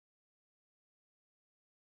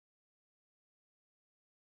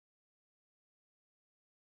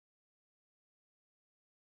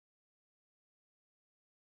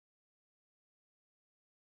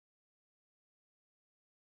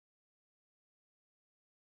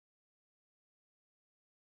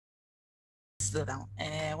do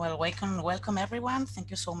that. Well, welcome everyone. Thank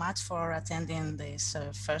you so much for attending this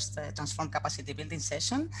first Transform Capacity Building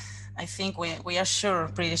session. I think we are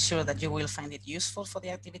pretty sure that you will find it useful for the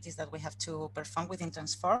activities that we have to perform within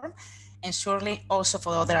Transform, and surely also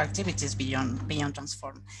for other activities beyond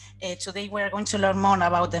Transform. Today we are going to learn more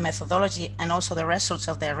about the methodology and also the results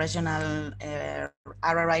of the regional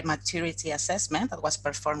RRI Maturity Assessment that was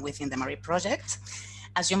performed within the MARI project.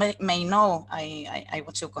 As you may know, I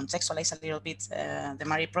want to contextualize a little bit the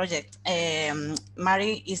MARI project.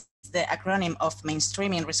 MARI is the acronym of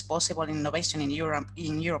Mainstreaming Responsible Innovation in Europe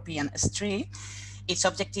in European STRI. Its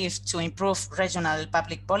objective to improve regional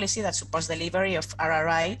public policy that supports delivery of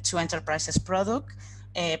RRI to enterprises product,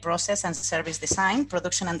 process and service design,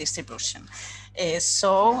 production and distribution.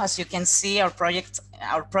 So as you can see, our projects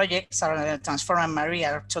are Transform and MARI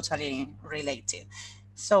are totally related.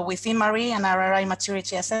 So within MARI, an RRI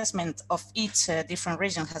maturity assessment of each different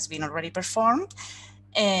region has been already performed.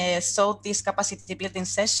 So this capacity building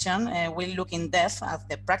session will look in depth at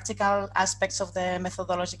the practical aspects of the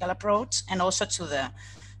methodological approach and also to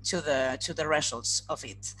the results of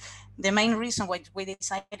it. The main reason why we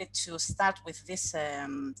decided to start with this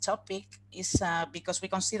topic is because we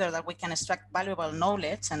consider that we can extract valuable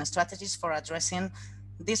knowledge and strategies for addressing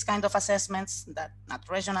these kind of assessments that at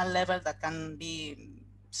regional level that can be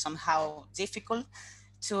somehow difficult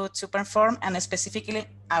to perform, and specifically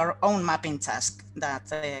our own mapping task that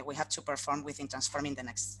we have to perform within Transform in the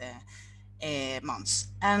next months.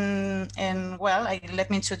 And well, let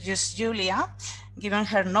me introduce Giulia. Given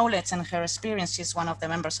her knowledge and her experience, she's one of the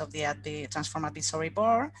members of the Transform Advisory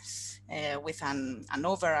Board with an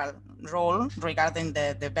overall role regarding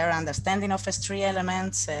the better understanding of S3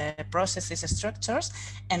 elements, processes, structures,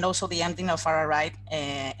 and also the ending of RRI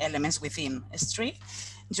elements within S3.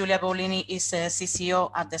 Giulia Bubbolini is CCO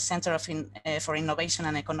at the Center for Innovation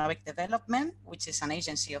and Economic Development, which is an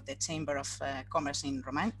agency of the Chamber of Commerce in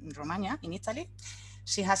Romagna, in Italy.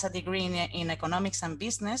 She has a degree in economics and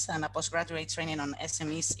business and a postgraduate training on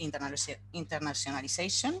SMEs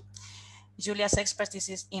internationalization. Giulia's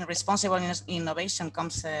expertise in responsible innovation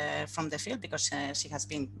comes from the field because she has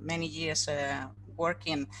been many years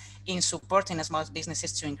working in supporting small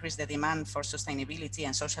businesses to increase the demand for sustainability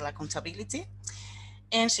and social accountability.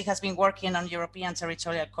 And she has been working on European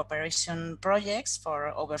territorial cooperation projects for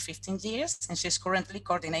over 15 years. And she's currently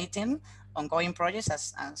coordinating ongoing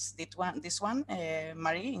projects as this one,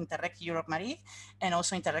 MARI, Interreg Europe MARI, and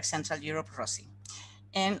also Interreg Central Europe ROSI.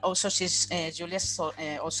 And also Giulia's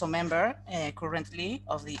also member currently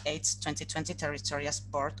of the AIDS 2020 Territorial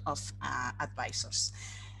Board of Advisors.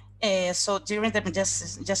 So during the,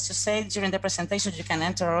 just to say, during the presentation, you can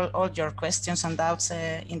enter all your questions and doubts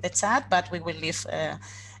in the chat, but we will leave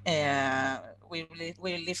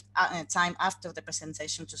time after the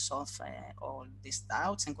presentation to solve all these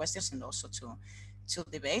doubts and questions and also to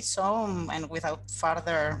debate. So, and without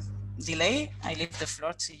further delay, I leave the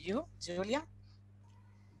floor to you, Giulia.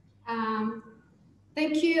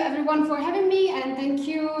 Thank you everyone for having me, and thank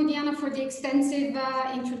you, Diana, for the extensive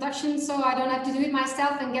introduction. So I don't have to do it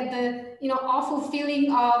myself and get the awful feeling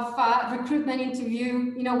of recruitment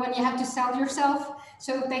interview, when you have to sell yourself.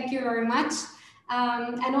 So thank you very much,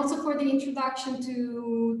 and also for the introduction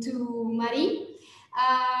to MARI.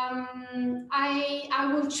 I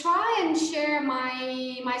will try and share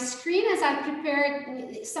my screen as I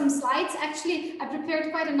prepared some slides. Actually, I prepared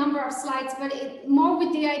quite a number of slides, but more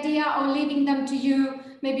with the idea of leaving them to you,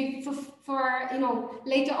 maybe for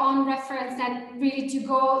later on reference, and really to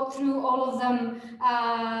go through all of them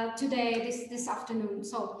today, this afternoon.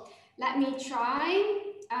 So let me try.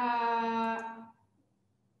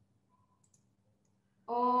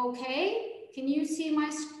 Okay, can you see my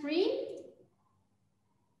screen?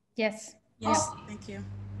 Yes. Yes, thank you.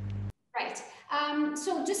 Right.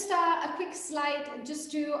 So just a quick slide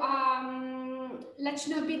just to let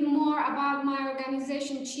you know a bit more about my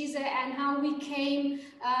organization, CISE, and how we came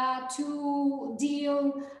to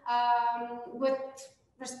deal with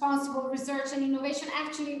responsible research and innovation,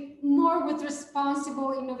 actually more with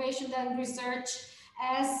responsible innovation than research.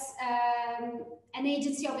 As an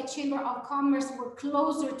agency of a Chamber of Commerce, we're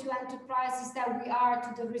closer to enterprises than we are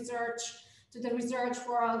to the research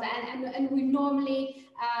world, and we normally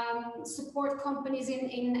support companies in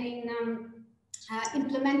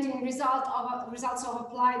implementing results of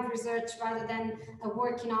applied research rather than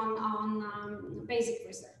working on basic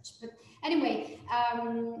research. But anyway,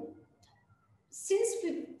 since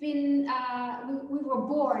we were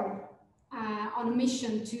born on a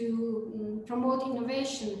mission to promote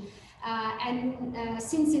innovation, and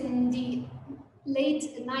since in the late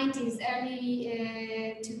 90s,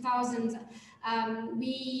 early 2000s,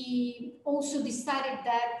 we also decided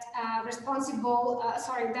that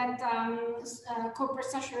corporate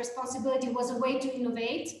social responsibility was a way to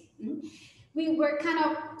innovate. We were kind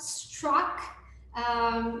of struck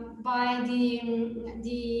by the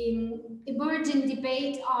emerging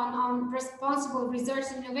debate on responsible research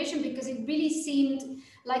and innovation, because it really seemed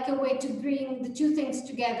like a way to bring the two things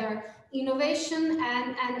together: innovation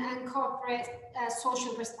and corporate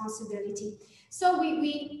social responsibility. So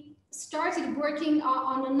we started working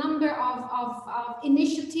on a number of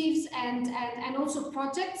initiatives and also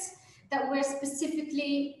projects that were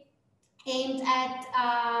specifically aimed at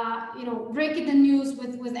breaking the news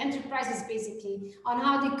with enterprises, basically on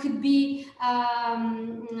how they could be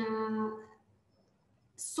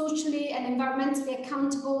socially and environmentally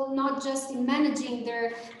accountable, not just in managing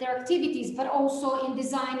their activities, but also in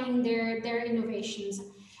designing their innovations.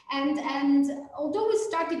 And although we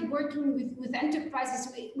started working with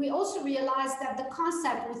enterprises, we also realized that the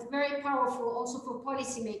concept was very powerful also for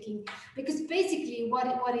policymaking, because basically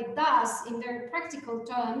what it does in very practical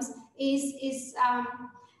terms is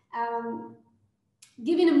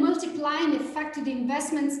giving a multiplying effect to the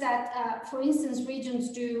investments that, for instance,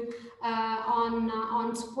 regions do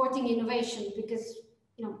on supporting innovation. Because,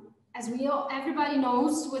 as everybody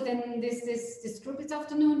knows within this group this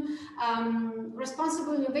afternoon,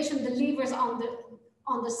 responsible innovation delivers on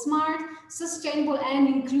the smart, sustainable, and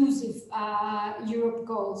inclusive Europe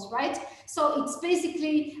goals, right? So it's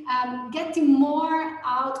basically getting more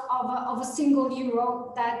out of a single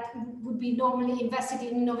euro that would be normally invested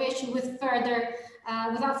in innovation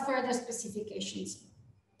without further specifications.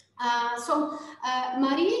 So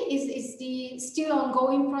Marie is the still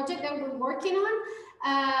ongoing project that we're working on.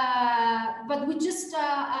 But we just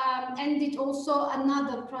ended also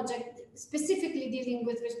another project specifically dealing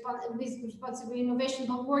with responsible innovation,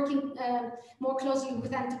 but working more closely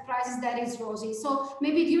with enterprises, that is ROSI. So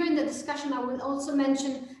maybe during the discussion, I will also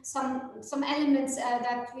mention some elements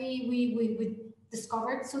that we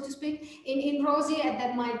discovered, so to speak, in ROSI, and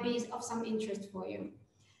that might be of some interest for you.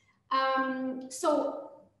 So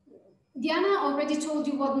Diana already told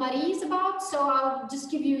you what Marie is about, so I'll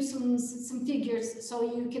just give you some figures so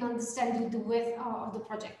you can understand the width of the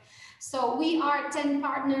project. So we are 10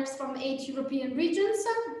 partners from 8 European regions,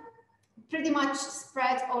 pretty much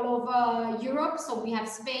spread all over Europe. So we have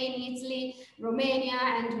Spain, Italy, Romania,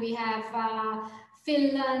 and we have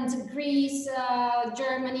Finland, Greece,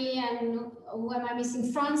 Germany, and who am I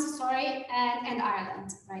missing? France, sorry, and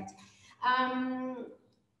Ireland, right?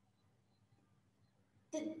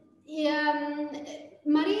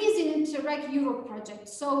 Marie is an Interreg Europe project,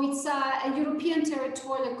 so it's a European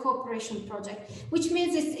territorial cooperation project, which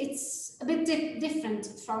means it's a bit different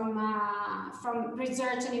from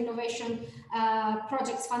research and innovation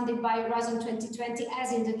projects funded by Horizon 2020,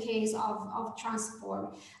 as in the case of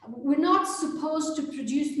Transform. We're not supposed to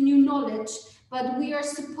produce new knowledge, but we are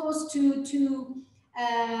supposed to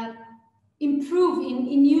improve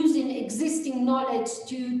in using existing knowledge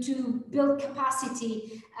to build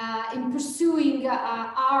capacity in pursuing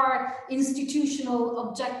our institutional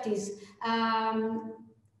objectives.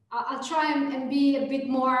 I'll try and be a bit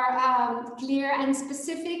more clear and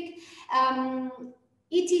specific.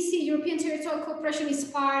 ETC, European Territorial Cooperation, is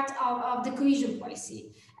part of the cohesion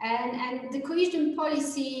policy. And the cohesion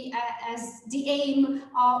policy has the aim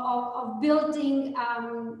of building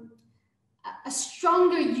a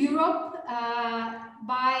stronger Europe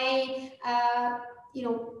by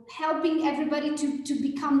helping everybody to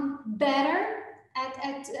become better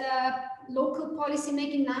at local policy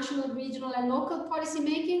making, national, regional, and local policy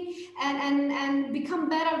making, and become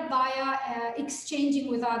better via exchanging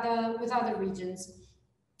with other regions.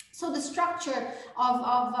 So the structure of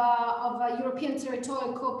a European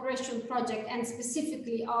Territorial Cooperation project, and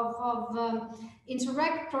specifically of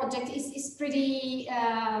Interreg project, is pretty,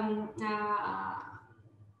 I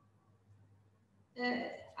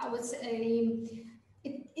would say,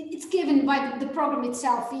 it's given by the program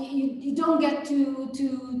itself. You don't get to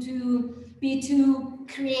be too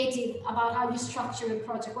creative about how you structure a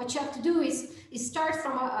project. What you have to do is start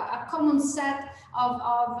from a common set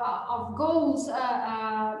of goals,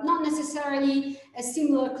 not necessarily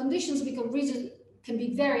similar conditions, because regions can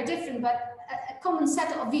be very different, but a common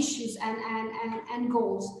set of issues and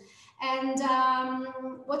goals. And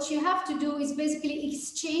what you have to do is basically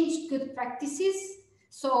exchange good practices.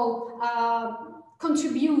 So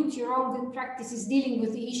contribute your own good practices dealing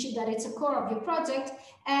with the issue that it's a core of your project,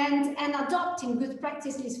 and adopting good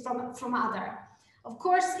practices from other. Of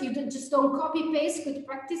course, you just don't copy paste good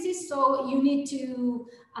practices, so you need to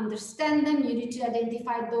understand them. You need to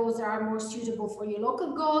identify those that are more suitable for your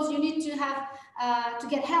local goals. You need to have to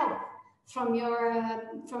get help from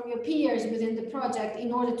your peers within the project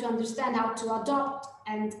in order to understand how to adopt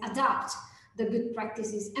and adapt the good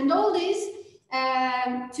practices, and all this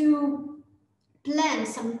to plan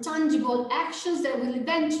some tangible actions that will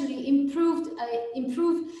eventually improve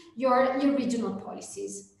your regional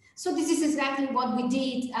policies. So this is exactly what we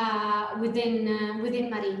did within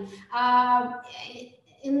MARI.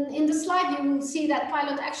 In the slide, you will see that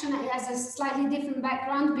pilot action has a slightly different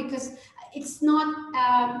background because it's not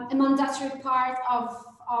a mandatory part of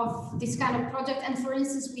this kind of project. And for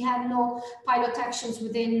instance, we had no pilot actions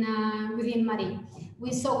within MARI.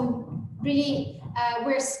 We're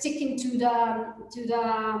sticking to the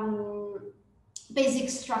basic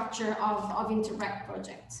structure of Interreg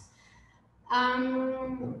projects.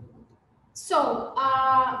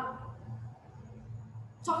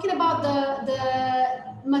 Talking about the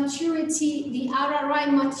maturity, the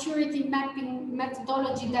RRI maturity mapping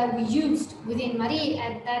methodology that we used within MARI,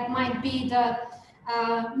 and that might be the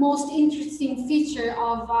most interesting feature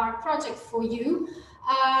of our project for you.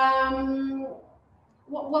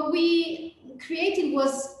 What we created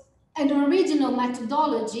was an original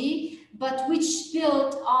methodology, but which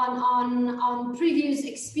built on previous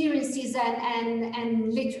experiences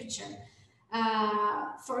and literature.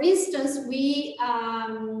 For instance, we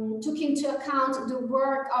took into account the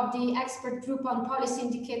work of the expert group on policy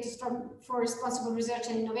indicators for responsible research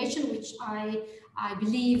and innovation, which I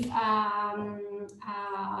believe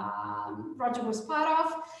Roger was part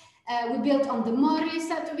of. We built on the MORI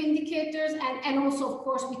set of indicators, and also, of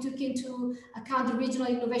course, we took into account the regional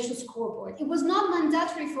innovation scoreboard. It was not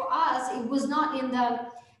mandatory for us. It was not in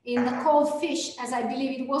the cold fish, as I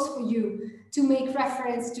believe it was for you, to make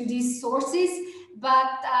reference to these sources,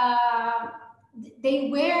 but they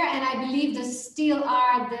were, and I believe they still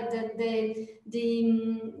are, the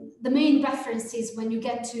main references when you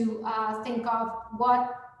get to think of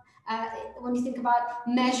what. When you think about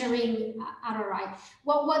measuring RRI,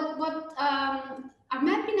 our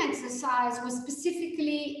mapping exercise was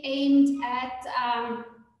specifically aimed at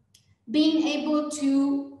being able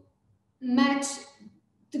to match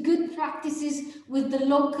the good practices with the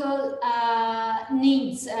local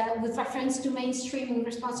needs with reference to mainstreaming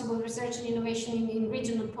responsible research and innovation in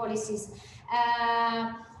regional policies.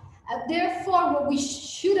 Therefore, what we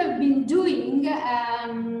should have been doing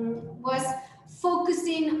was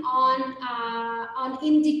focusing on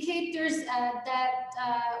indicators that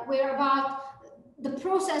were about the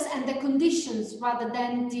process and the conditions rather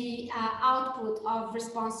than the output of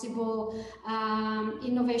responsible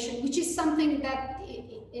innovation, which is something that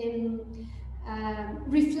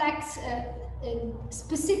reflects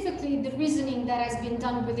specifically the reasoning that has been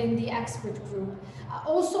done within the expert group.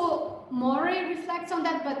 Also, MORI reflects on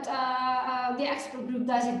that, but the expert group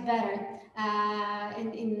does it better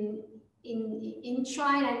in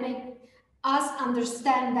trying and make us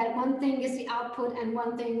understand that one thing is the output and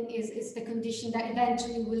one thing is the condition that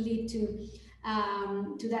eventually will lead to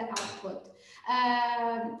that output.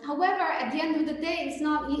 However, at the end of the day, it's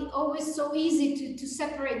not always so easy to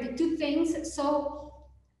separate the two things. So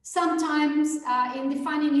sometimes in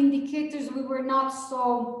defining indicators, we were not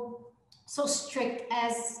so strict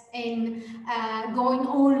as in going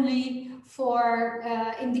only for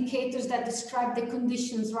indicators that describe the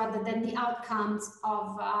conditions rather than the outcomes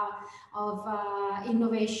of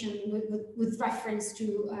innovation with reference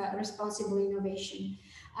to responsible innovation.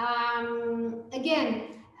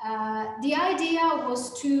 Again, the idea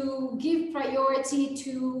was to give priority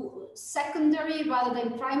to secondary rather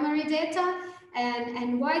than primary data.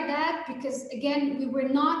 And why that? Because again, we were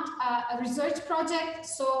not a research project,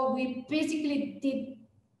 so we basically didn't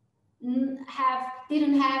have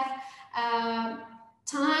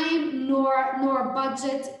time nor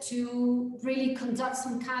budget to really conduct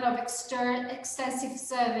some kind of extensive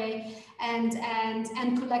survey and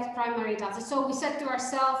collect primary data. So we said to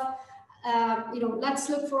ourselves, let's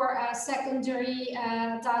look for secondary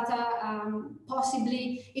data,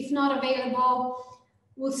 possibly, if not available,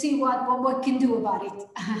 we'll see what we can do about it,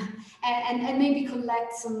 and maybe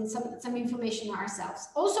collect some information ourselves.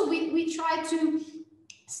 Also, we try to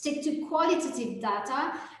stick to qualitative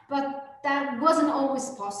data, but that wasn't always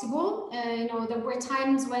possible. There were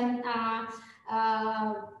times when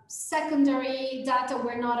secondary data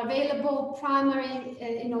were not available. Primary,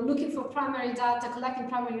 looking for primary data, collecting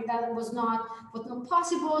primary data was not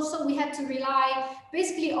possible. So we had to rely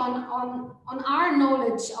basically on our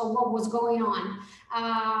knowledge of what was going on.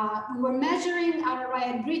 We were measuring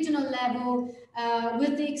RRI at regional level,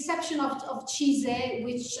 with the exception of CISE,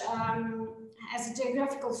 which has a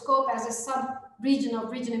geographical scope as a sub-region of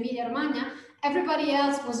Region Emilia-Romagna. Everybody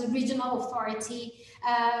else was a regional authority.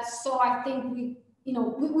 So I think you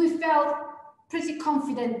know, we felt pretty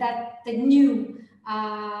confident that the new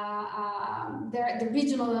the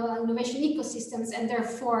regional innovation ecosystems, and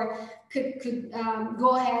therefore could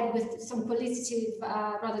go ahead with some qualitative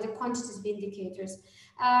rather than quantitative indicators.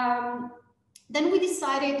 Then we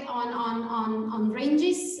decided on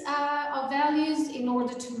ranges of values in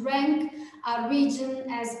order to rank a region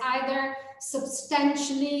as either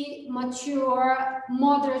substantially mature,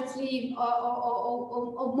 moderately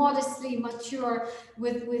or modestly mature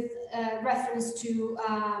with reference to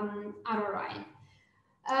RRI.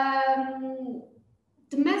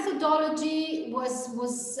 The methodology was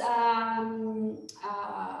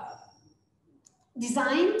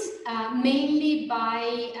designed mainly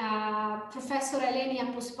by Professor Eleni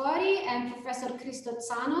Apospori and Professor Christos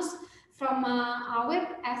Tsanos from our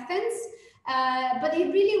Athens, but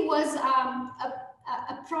it really was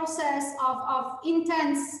a process of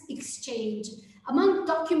intense exchange. Among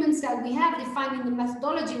documents that we have defined in the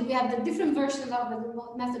methodology, we have the different versions of the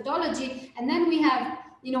methodology, and then we have,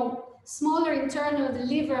 you know, smaller internal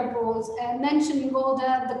deliverables mentioning all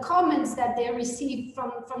the comments that they received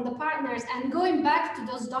from the partners, and going back to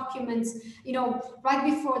those documents, you know, right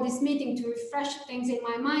before this meeting to refresh things in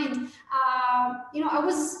my mind, you know, I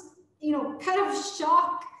was, you know, kind of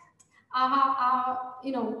shocked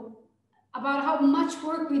you know, about how much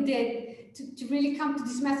work we did to really come to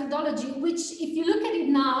this methodology, which, if you look at it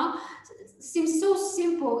now, seems so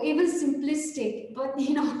simple, even simplistic, but,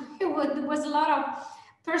 you know, there was a lot of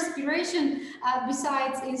perspiration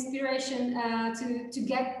besides inspiration to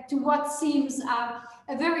get to what seems a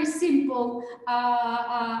very simple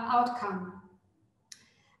outcome.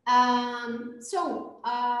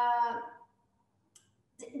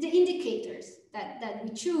 The indicators that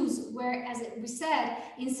we choose were, as we said,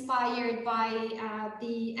 inspired by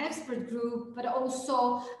the expert group, but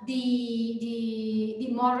also the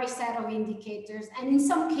Mori set of indicators. And in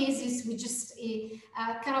some cases, we just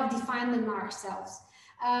kind of define them ourselves.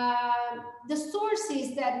 The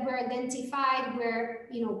sources that were identified were,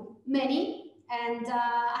 you know, many, and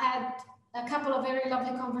I had a couple of very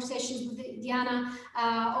lovely conversations with Diana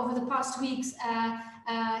over the past weeks,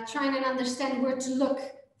 trying to understand where to look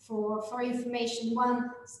for information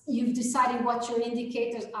once you've decided what your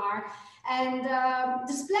indicators are. And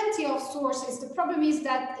there's plenty of sources. The problem is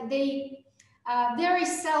that they very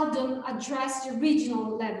seldom address the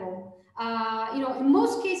regional level. You know, in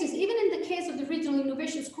most cases, even in the case of the Regional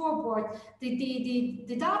Innovation Scoreboard, the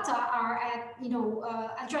data are at, you know,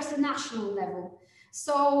 address the national level.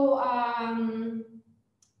 So,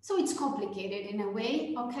 so it's complicated in a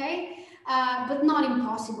way, okay, but not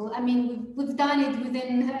impossible. I mean, we've done it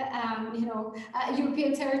within, you know,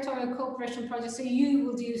 European Territorial Cooperation Project, so you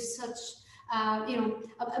will do such, you know,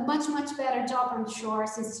 a much better job, I'm sure,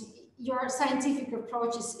 since your scientific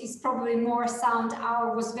approach is probably more sound.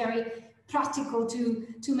 Ours was very practical to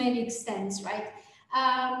many extents, right?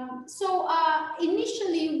 So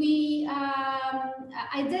initially we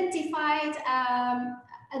identified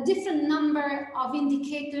a different number of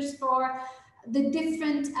indicators for the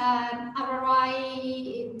different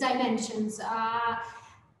RRI dimensions.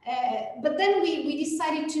 But then we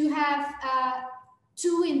decided to have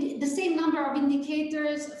the same number of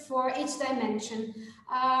indicators for each dimension.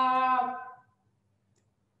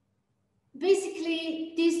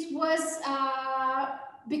 Basically, this was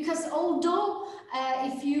because although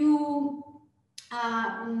if you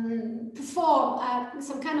perform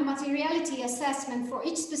some kind of materiality assessment for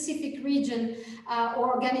each specific region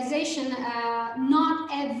or organization, not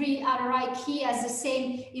every RRI key has the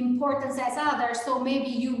same importance as others. So maybe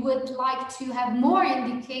you would like to have more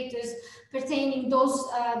indicators pertaining those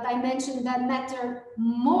dimensions that matter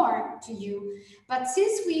more to you. But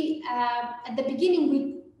since we, at the beginning,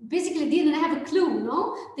 we basically didn't have a clue,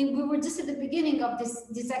 no? We were just at the beginning of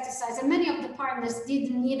this exercise, and many of the partners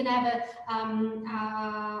didn't even have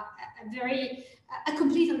a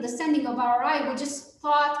complete understanding of RRI. We just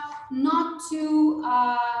thought not to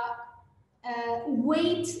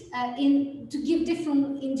to give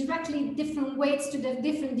indirectly different weights to the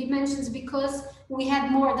different dimensions because we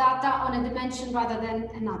had more data on a dimension rather than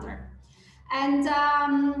another. And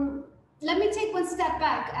let me take one step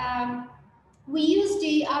back. We use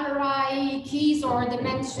the RRI keys or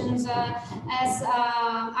dimensions as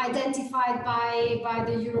identified by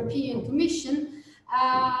the European Commission.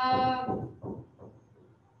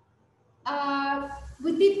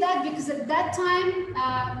 We did that because at that time,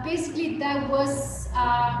 basically that was,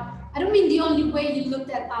 I don't mean the only way you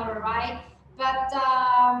looked at RRI, but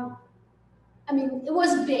I mean, it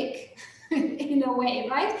was big in a way,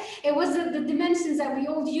 right? It was the dimensions that we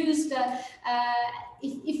all used.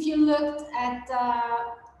 If you looked at,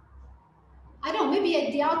 I don't know, maybe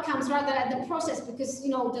at the outcomes rather at the process, because, you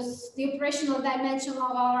know, the operational dimension of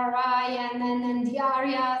RRI and the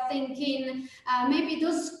area thinking, maybe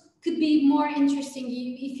those could be more interesting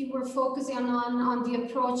if you were focusing on the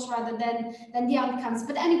approach rather than the outcomes.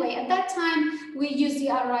 But anyway, at that time, we used the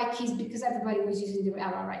RRI keys because everybody was using the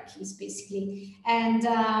RRI keys, basically. And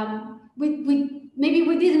maybe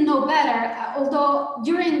we didn't know better, although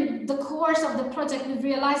during the course of the project, we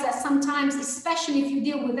realized that sometimes, especially if you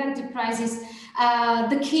deal with enterprises,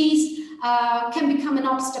 the keys can become an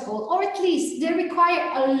obstacle, or at least they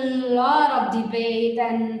require a lot of debate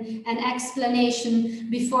and explanation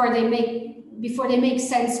before they make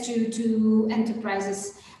sense to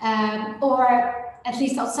enterprises, or at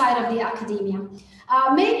least outside of the academia.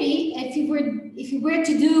 Maybe if you were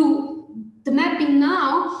to do the mapping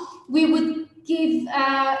now, we would give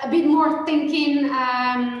a bit more thinking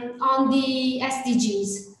on the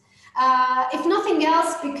SDGs. If nothing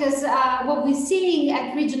else, because what we're seeing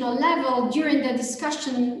at regional level during the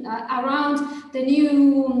discussion around the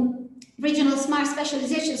new regional smart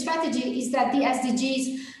specialization strategy is that the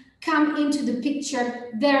SDGs come into the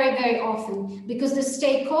picture very, very often, because the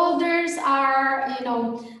stakeholders are, you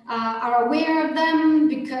know, are aware of them,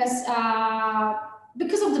 because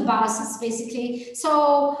of the buzz, basically.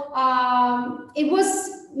 So it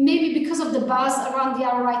was maybe because of the buzz around the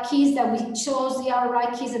RRI keys that we chose the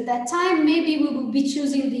RRI keys at that time. Maybe we will be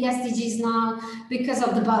choosing the SDGs now because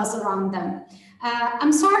of the buzz around them.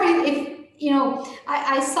 I'm sorry if, you know,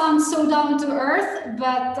 I sound so down to earth,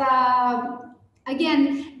 but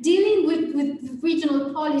again, dealing with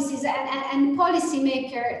regional policies and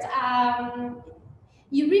policymakers,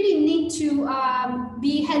 you really need to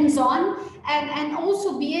be hands-on and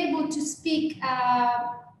also be able to speak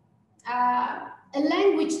a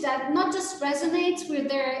language that not just resonates with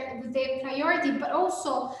their priority, but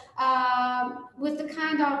also with the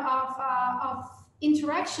kind of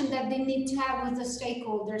interaction that they need to have with the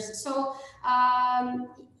stakeholders. So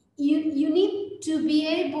you need to be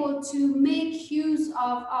able to make use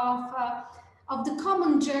of the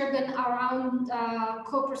common jargon around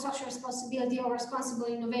corporate social responsibility or responsible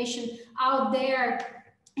innovation out there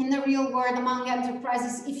in the real world among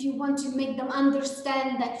enterprises, if you want to make them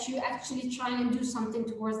understand that you actually try and do something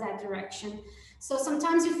towards that direction. So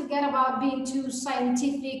sometimes you forget about being too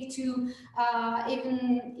scientific, too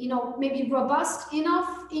even, you know, maybe robust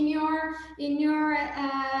enough in your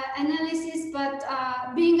analysis, but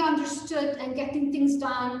being understood and getting things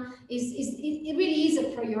done it really is a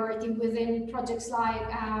priority within projects like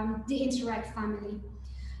the Interact family.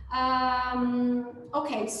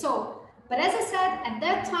 Okay, so. But as I said, at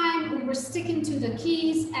that time, we were sticking to the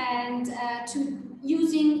keys and to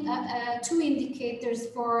using 2 indicators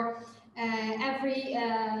for every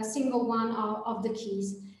single one of the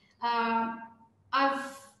keys.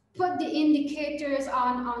 I've put the indicators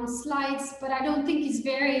on slides, but I don't think it's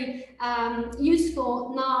very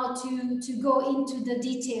useful now to go into the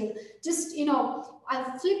detail. Just, you know,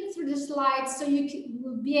 I'll flip through the slides so you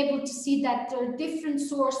will be able to see that there are different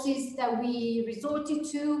sources that we resorted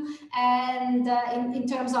to, and in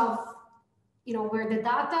terms of, you know, where the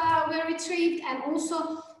data were retrieved, and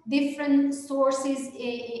also different sources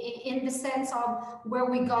in the sense of where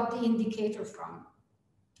we got the indicator from.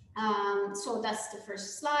 So that's the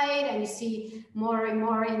first slide, and you see Mori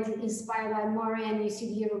inspired by Mori, and you see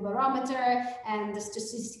the Eurobarometer and the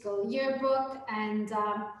statistical yearbook, and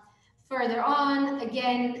further on,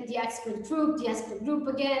 again, the expert group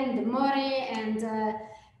again, the Mori, and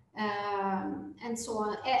so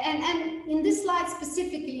on. And in this slide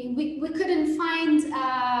specifically, we couldn't find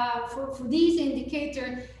for these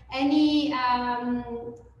indicators any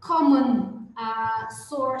common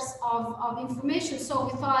source of information. So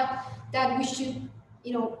we thought that we should,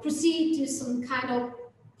 you know, proceed to some kind of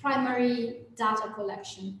primary data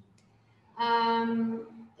collection.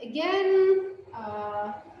 Again,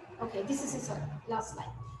 okay, this is the last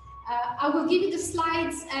slide. I will give you the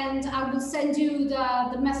slides and I will send you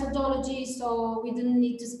the methodology, so we didn't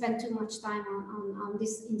need to spend too much time on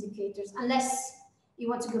these indicators, unless you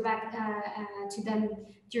want to go back to them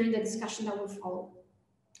during the discussion that will follow.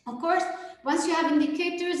 Of course, once you have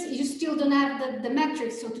indicators, you still don't have the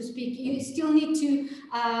metrics, so to speak. You still need to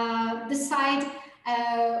decide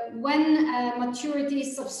when maturity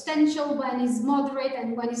is substantial, when is moderate,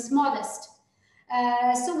 and when is modest.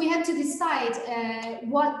 So we had to decide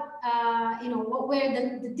what were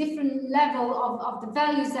the different level of the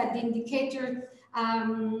values that the indicator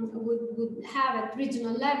would have at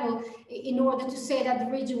regional level, in order to say that the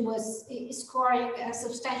region was scoring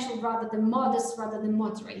substantial rather than modest, rather than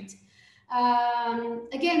moderate.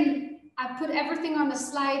 Again, I put everything on the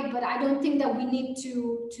slide, but I don't think that we need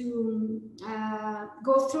to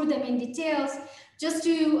go through them in details. Just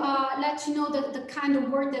to let you know that the kind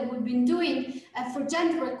of work that we've been doing for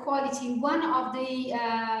gender equality, one of the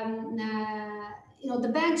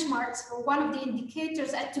the benchmarks for one of the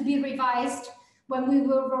indicators had to be revised when we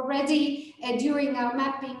were already during our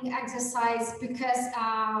mapping exercise, because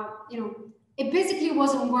it basically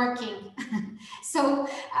wasn't working. So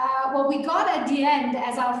what we got at the end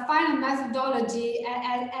as our final methodology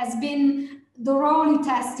has been thoroughly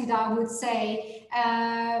tested, I would say,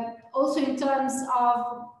 also in terms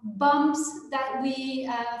of bumps that we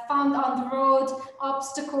found on the road,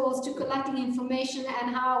 obstacles to collecting information,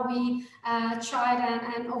 and how we tried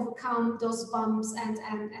and overcome those bumps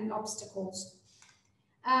and obstacles.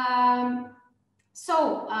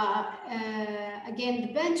 Again,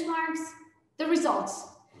 the benchmarks, the results,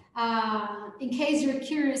 in case you're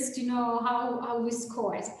curious to know how we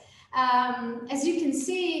scored. As you can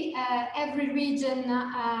see, every region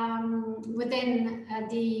within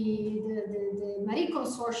the Marie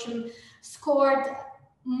Consortium scored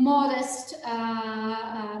modest.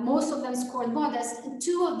 Most of them scored modest, and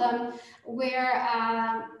 2 of them were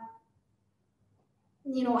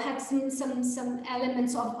had some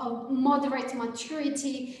elements of moderate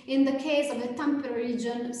maturity. In the case of the Tampere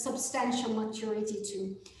region, substantial maturity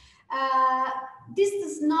too. This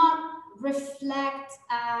does not reflect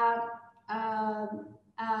a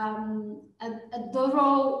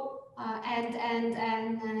thorough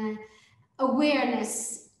and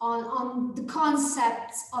awareness on the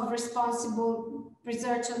concepts of responsible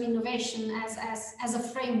research and innovation as a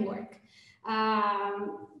framework.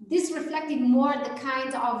 This reflected more the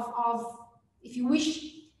kind of, if you wish,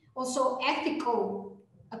 also ethical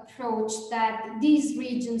approach that these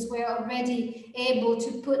regions were already able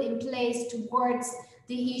to put in place towards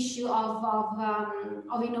the issue of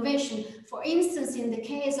innovation. For instance, in the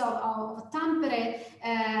case of Tampere,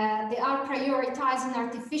 they are prioritizing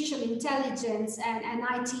artificial intelligence and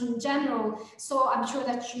IT in general. So I'm sure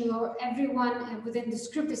that everyone within this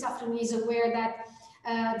group this afternoon is aware that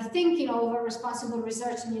the thinking over responsible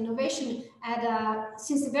research and innovation had,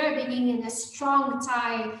 since the very beginning, a strong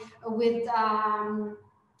tie with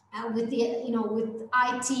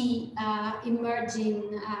IT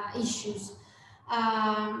emerging issues.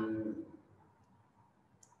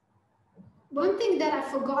 One thing that I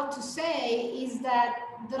forgot to say is that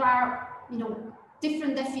there are,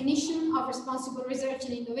 different definitions of responsible research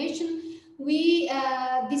and innovation. We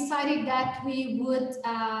decided that we would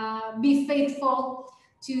be faithful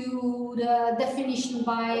to the definition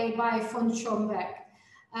by von Schomburg.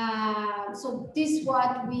 So this is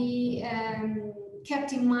what we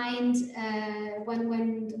kept in mind when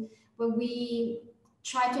we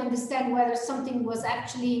try to understand whether something was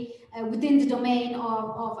actually within the domain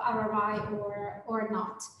of RRI or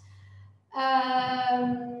not.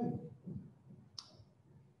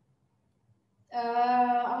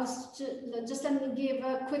 I was just let me give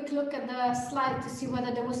a quick look at the slide to see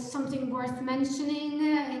whether there was something worth mentioning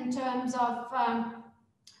in terms of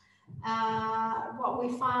what we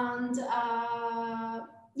found.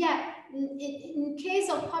 Yeah, in case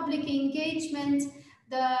of public engagement,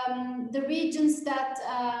 the regions that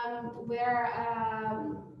were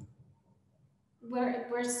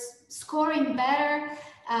scoring better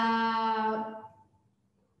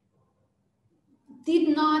did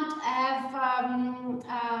not have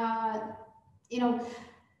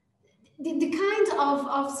the kind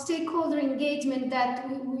of stakeholder engagement that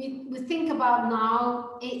we think about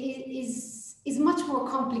now is much more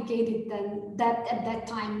complicated than that at that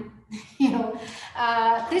time.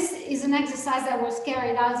 This is an exercise that was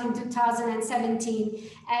carried out in 2017,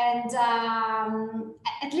 and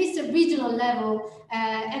at least at regional level,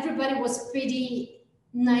 everybody was pretty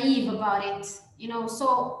naive about it.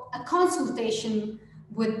 So a consultation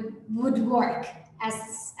would work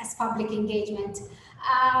as public engagement.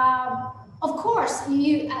 Of course,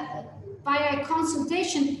 via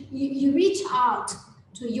consultation, you reach out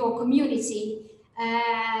to your community,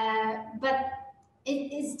 but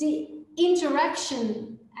it is the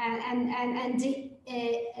interaction and the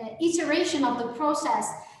iteration of the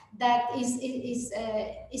process that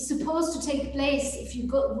is supposed to take place. If we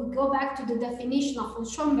go back to the definition of von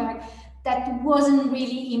Schomburg, that wasn't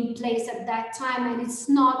really in place at that time, and it's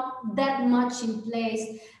not that much in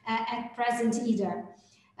place at present either.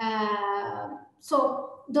 So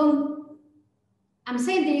I'm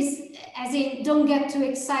saying this as in, don't get too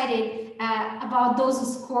excited about those who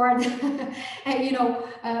scored,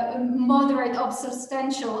 moderate or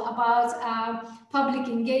substantial about public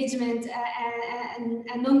engagement,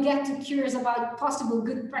 and don't get too curious about possible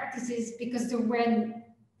good practices, because there weren't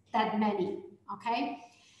that many, okay?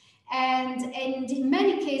 And in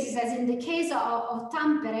many cases, as in the case of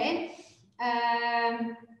Tampere,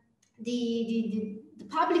 the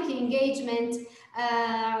public engagement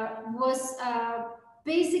was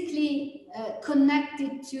basically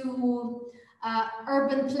connected to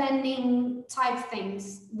urban planning type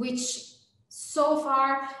things, which so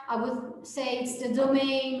far I would say it's the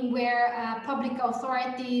domain where public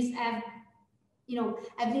authorities have,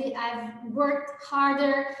 I've worked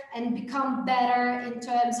harder and become better in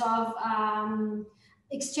terms of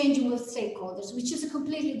exchanging with stakeholders, which is a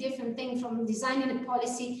completely different thing from designing a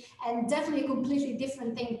policy, and definitely a completely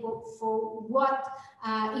different thing for what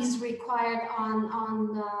is required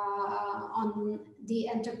on the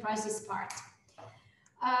enterprise's part.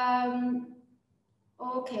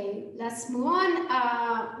 Okay, let's move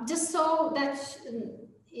on. Just so that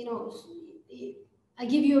I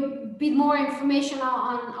give you a bit more information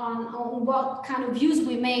on what kind of use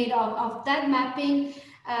we made of that mapping.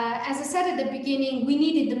 As I said at the beginning, we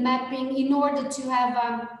needed the mapping in order to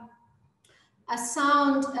have a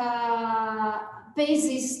sound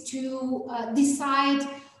basis to decide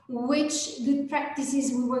which good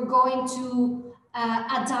practices we were going to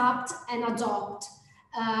adapt and adopt.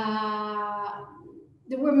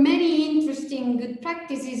 There were many interesting good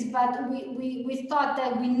practices, but we thought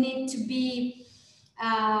that we need to be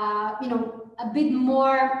a bit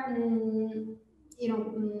more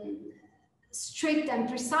strict and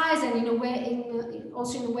precise, and in a way,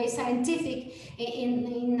 also in a way scientific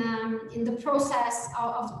in the process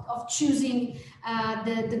of choosing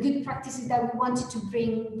the good practices that we wanted to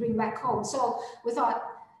bring back home. So we thought,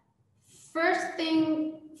 first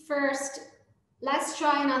thing first, let's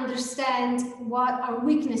try and understand what our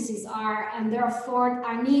weaknesses are, and therefore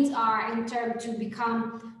our needs are, in terms to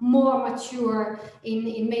become more mature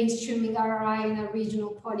in mainstreaming RRI in our regional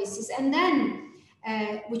policies. And then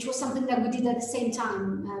which was something that we did at the same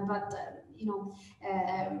time,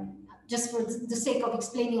 just for the sake of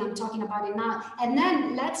explaining, I'm talking about it now. And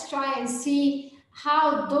then let's try and see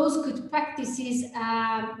how those good practices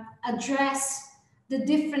address the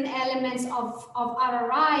different elements of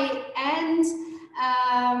RRI, and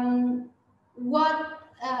what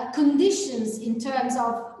conditions in terms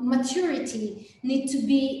of maturity need to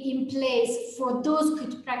be in place for those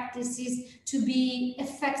good practices to be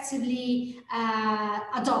effectively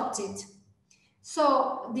adopted.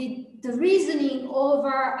 So the reasoning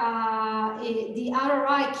over the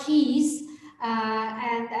RRI keys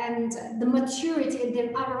and the maturity, the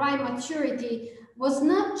RRI maturity, was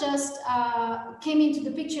not just came into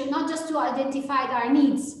the picture not just to identify our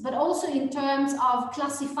needs, but also in terms of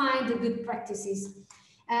classifying the good practices.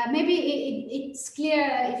 Maybe it's clear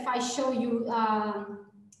if I show you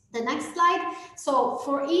the next slide. So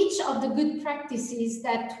for each of the good practices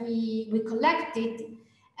that we collected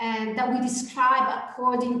and that we describe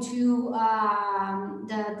according to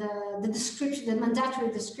the description, the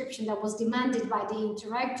mandatory description that was demanded by the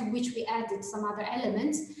Interact, to which we added some other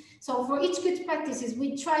elements. So for each good practices,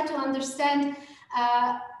 we try to understand,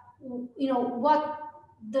 what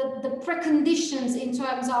the preconditions in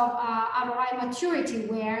terms of RRI maturity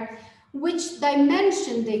were, which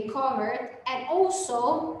dimension they covered, and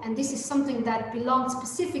also, and this is something that belongs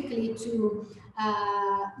specifically to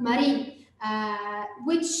Marie,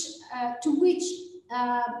 to which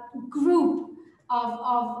group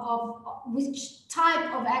of which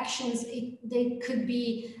type of actions they could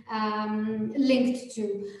be linked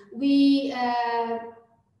to. We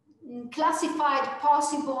classified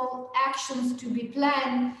possible actions to be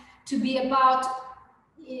planned to be about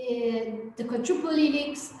the quadruple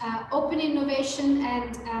helix, open innovation,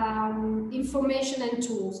 and information and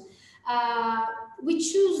tools. We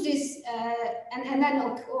choose this, and then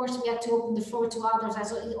of course we have to open the floor to others,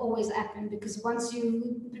 as it always happens, because once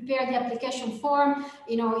you prepare the application form,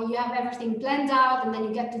 you have everything planned out, and then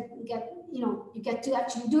you get to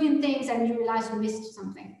actually doing things, and you realize you missed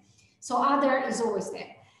something. So other is always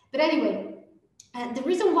there. But anyway, the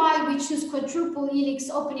reason why we choose quadruple helix,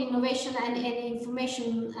 open innovation, and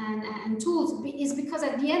information and tools is because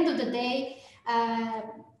at the end of the day,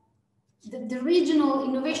 the regional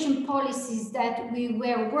innovation policies that we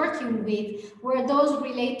were working with were those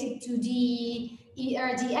related to the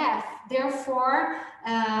ERDF, therefore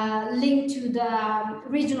linked to the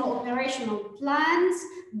regional operational plans,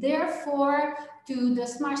 therefore to the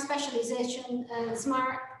smart specialization,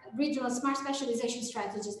 regional smart specialization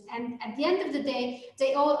strategies. And at the end of the day,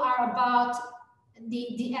 they all are about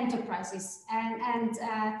the enterprises and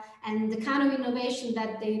the kind of innovation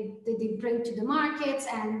that they bring to the markets,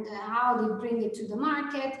 and how they bring it to the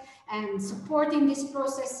market, and supporting these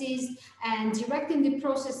processes and directing the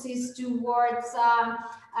processes towards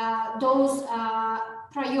those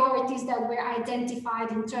priorities that were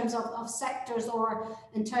identified in terms of sectors, or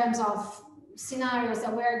in terms of scenarios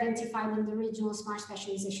that were identified in the regional smart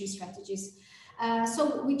specialization strategies.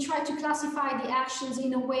 So we try to classify the actions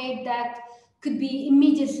in a way that could be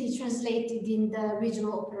immediately translated in the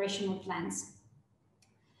regional operational plans.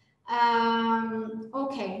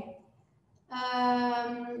 Okay.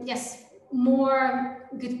 Yes, more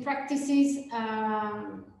good practices.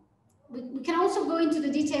 We can also go into the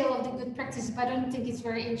detail of the good practices, but I don't think it's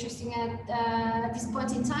very interesting at this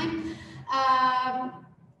point in time.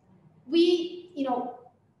 We, you know,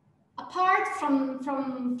 apart from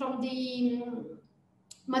the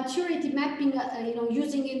maturity mapping, you know,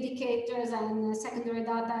 using indicators and secondary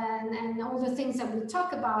data and all the things that we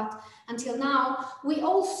talk about until now, we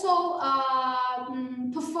also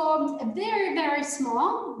performed a very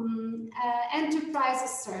small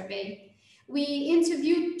enterprise survey. We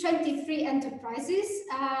interviewed 23 enterprises,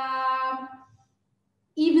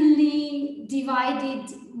 evenly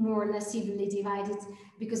divided, more or less evenly divided,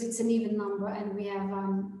 because it's an even number, and we have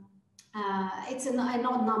it's an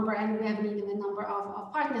odd number, and we have an even number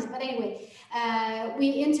of partners. But anyway, we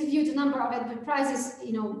interviewed a number of enterprises,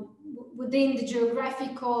 you know, within the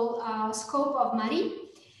geographical scope of Mari,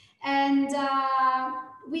 and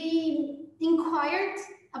we inquired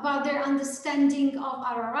about their understanding of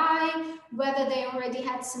RRI, whether they already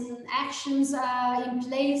had some actions in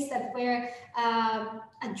place that were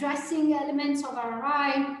addressing elements of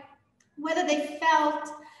RRI, whether they felt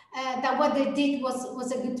that what they did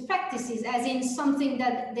was a good practices, as in something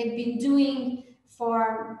that they've been doing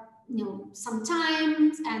for, you know, some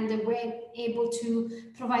time, and they were able to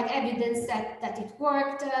provide evidence that it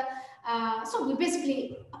worked. So we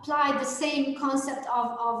basically applied the same concept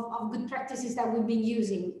of good practices that we've been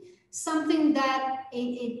using, something that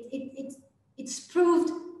it's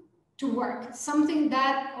proved to work, something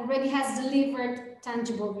that already has delivered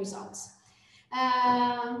tangible results.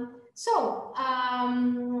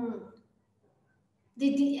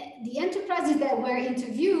 The enterprises that were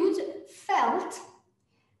interviewed felt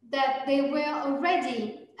that they were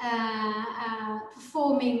already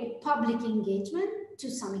performing public engagement to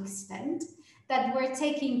some extent, that were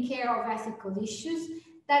taking care of ethical issues,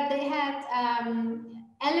 that they had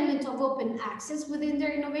element of open access within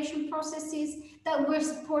their innovation processes, that were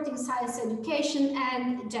supporting science education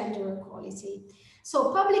and gender equality.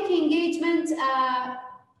 So public engagement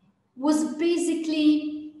was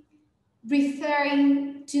basically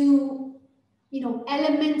referring to, you know,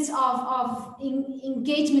 elements of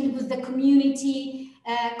engagement with the community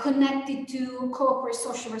connected to corporate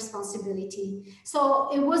social responsibility. So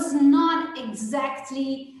it was not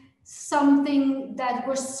exactly something that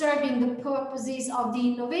was serving the purposes of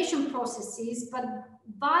the innovation processes, but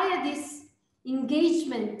via this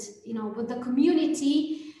engagement, you know, with the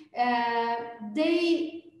community,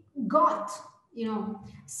 they got, you know,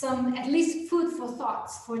 some at least food for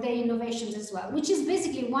thoughts for their innovations as well, which is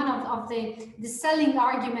basically one of the selling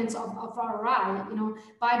arguments of RRI. You know,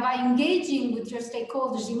 by engaging with your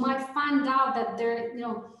stakeholders, you might find out that there, you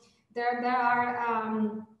know, there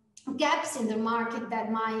are gaps in the market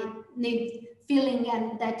that might need filling,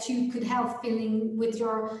 and that you could help filling with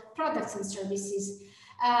your products and services.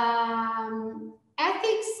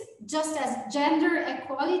 Ethics, just as gender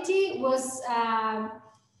equality, was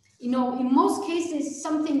you know, in most cases,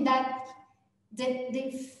 something that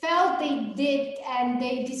they felt they did and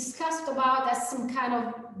they discussed about as some kind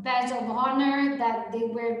of badge of honor that they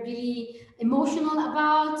were really emotional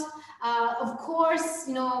about. Of course,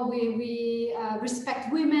 you know, we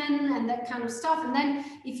respect women and that kind of stuff. And then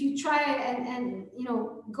if you try and you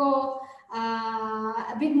know, go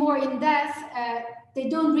a bit more in depth, they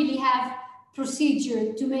don't really have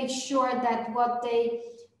procedure to make sure that what they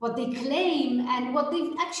claim and what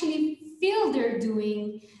they actually feel they're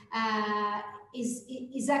doing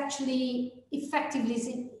is actually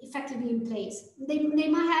effectively in place. They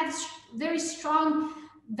might have very strong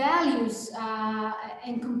values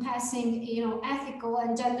encompassing, you know, ethical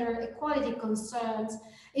and gender equality concerns,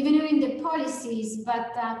 even in the policies.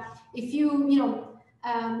 But if you know,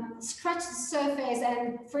 scratch the surface,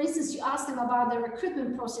 and for instance, you ask them about the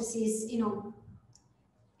recruitment processes, you know,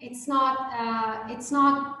 it's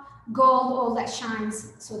not gold all that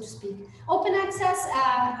shines, so to speak. Open access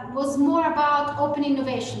was more about open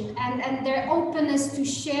innovation and their openness to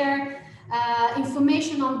share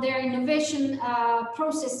information on their innovation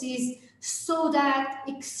processes so that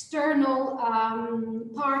external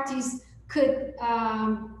parties could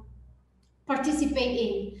participate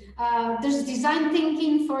in. There's design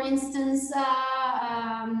thinking, for instance,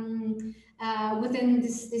 within the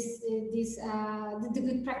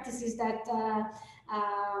good practices that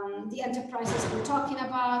the enterprises we're talking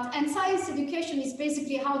about. And science education is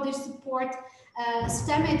basically how they support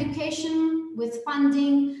STEM education with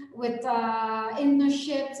funding, with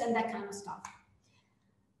internships and that kind of stuff.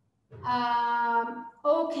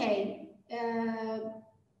 Okay.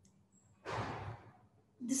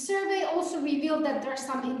 The survey also revealed that there are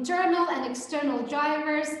some internal and external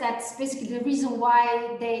drivers. That's basically the reason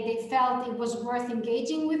why they felt it was worth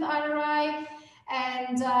engaging with RRI.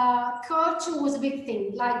 And culture was a big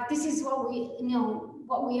thing. Like, this is what we,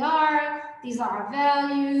 what we are. These are our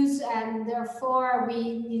values, and therefore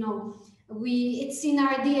it's in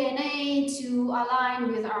our DNA to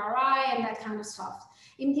align with RRI and that kind of stuff.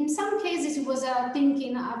 In some cases, it was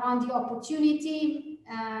thinking around the opportunity,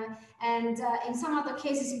 and in some other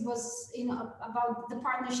cases, it was about the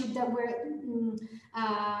partnership that we're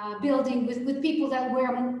building with people that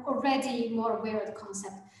were already more aware of the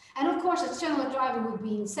concept. And of course, external driver would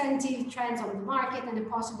be incentive, trends on the market, and a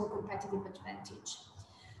possible competitive advantage.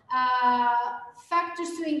 Factors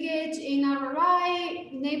to engage in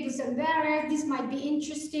RRI, enablers and barriers. This might be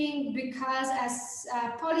interesting because as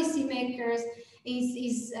policymakers,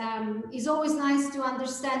 is always nice to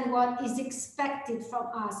understand what is expected from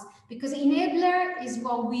us, because enabler is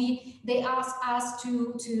what they ask us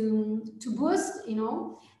to boost,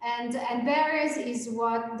 and barriers is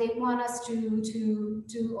what they want us to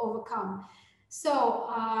overcome. So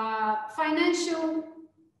financial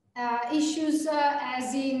issues,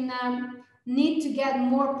 as in need to get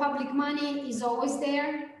more public money, is always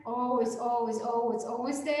there, always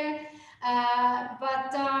there.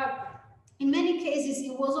 But in many cases,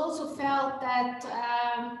 it was also felt that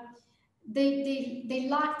they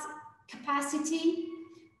lacked capacity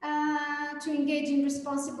to engage in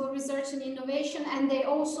responsible research and innovation, and they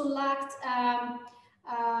also lacked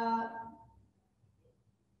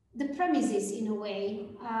the premises in a way,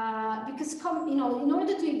 because in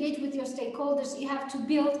order to engage with your stakeholders, you have to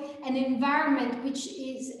build an environment which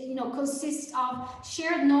is consists of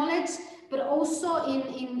shared knowledge, but also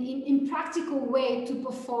in practical way to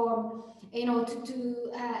perform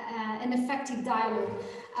an effective dialogue.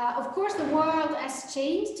 Of course, the world has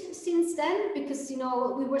changed since then, because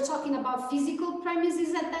we were talking about physical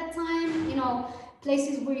premises at that time,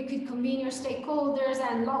 places where you could convene your stakeholders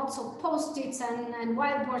and lots of post-its and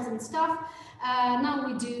whiteboards and stuff. Now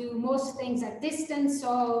we do most things at distance,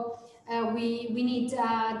 so we need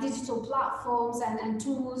digital platforms and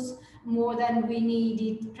tools more than we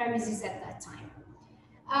needed premises at that time.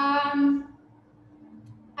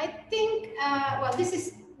 I think, well, this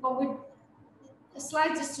is a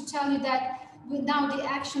slide just to tell you that now the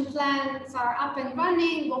action plans are up and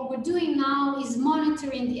running. What we're doing now is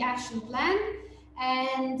monitoring the action plan.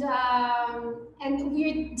 And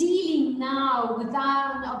we're dealing now with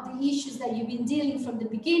one of the issues that you've been dealing from the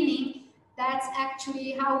beginning. That's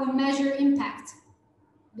actually how we measure impact,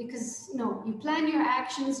 because you plan your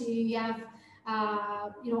actions, you have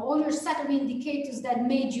all your set of indicators that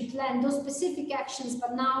made you plan those specific actions,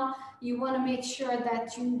 but now you want to make sure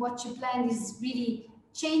that what you planned is really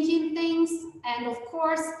changing things. And of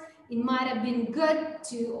course, it might have been good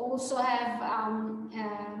to also have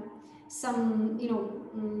some,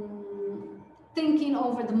 thinking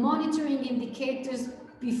over the monitoring indicators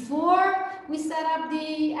before we set up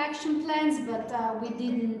the action plans, but we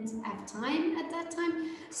didn't have time at that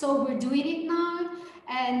time. So we're doing it now.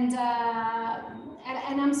 And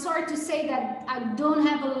I'm sorry to say that I don't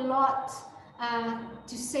have a lot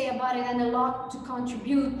to say about it and a lot to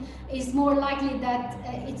contribute. It's more likely that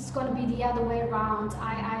it's going to be the other way around.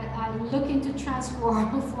 I'm looking to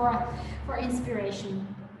transform for inspiration.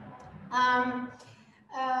 Well,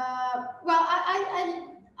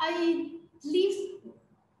 I leave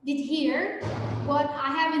it here. What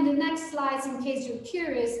I have in the next slides, in case you're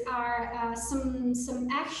curious, are some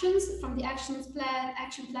actions from the action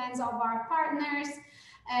plans of our partners,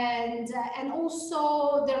 and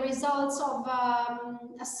also the results of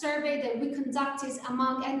a survey that we conducted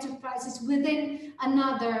among enterprises within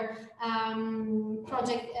another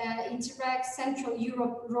project, Interreg Central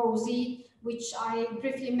Europe ROSI, which I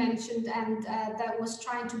briefly mentioned, and that was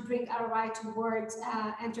trying to bring RRI towards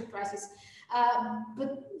enterprises.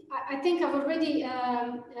 But I think I've already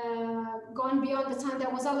gone beyond the time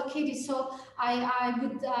that was allocated, so I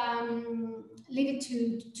would leave it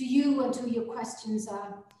to you and to your questions,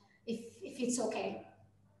 if it's okay.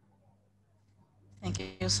 Thank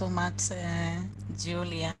you so much,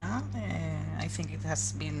 Giulia. I think it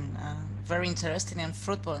has been very interesting and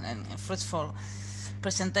fruitful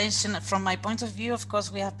presentation. From my point of view, of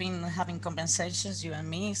course, we have been having conversations, you and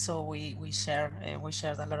me, so we shared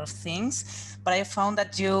a lot of things. But I found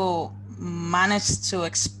that you managed to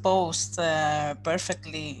expose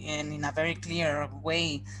perfectly and in a very clear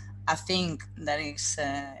way a thing that is,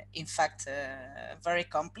 in fact, very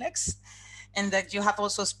complex, and that you have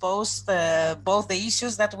also exposed both the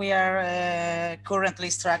issues that we are currently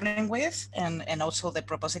struggling with, and also the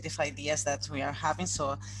propositive ideas that we are having.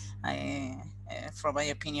 So, from my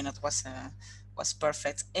opinion, it was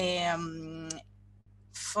perfect. I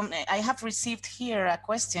have received here a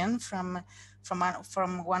question from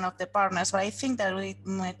one of the partners, but I think that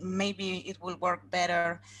maybe it will work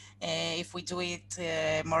better if we do it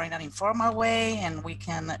more in an informal way, and we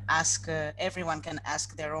can ask, everyone can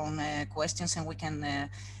ask their own questions, and we can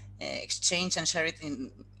exchange and share it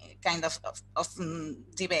in kind of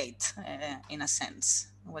debate in a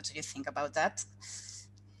sense. What do you think about that?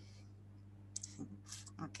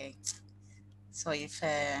 Okay, so if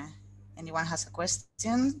anyone has a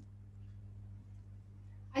question.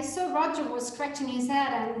 I saw Roger was scratching his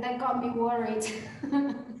head, and that got me worried.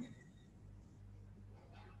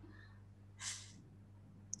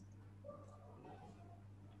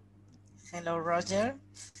 Hello, Roger.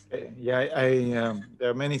 Yeah, there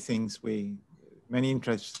are many things many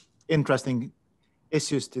interesting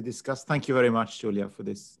issues to discuss. Thank you very much, Giulia, for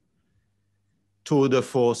this tour de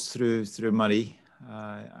force through Marie,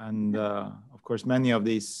 and of course, many of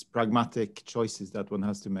these pragmatic choices that one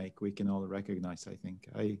has to make, we can all recognize. I think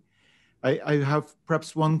I have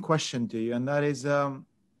perhaps one question to you, and that is,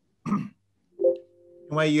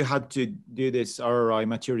 why you had to do this RRI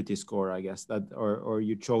maturity score, I guess, that, or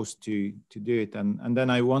you chose to do it, and then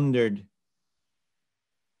I wondered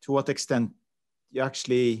to what extent you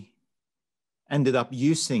actually ended up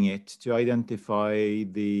using it to identify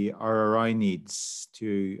the RRI needs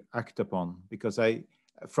to act upon, because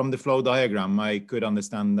from the flow diagram, I could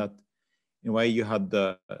understand that in a way you had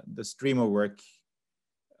the stream of work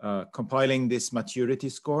compiling this maturity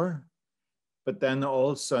score, but then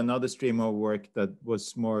also another stream of work that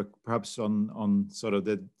was more perhaps on sort of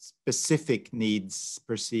the specific needs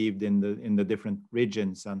perceived in the different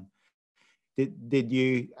regions. And did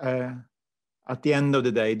you, at the end of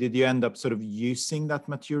the day, did you end up sort of using that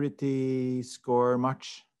maturity score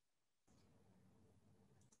much?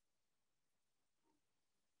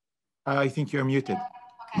 I think you're muted.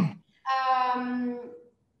 Okay.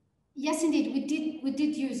 Yes, indeed, we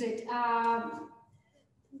did use it.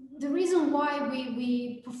 The reason why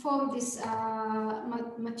we performed this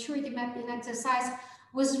maturity mapping exercise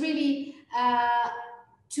was really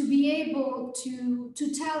to be able to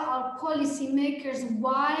tell our policymakers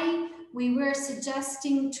why we were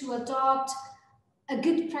suggesting to adopt a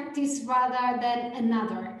good practice rather than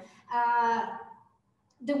another.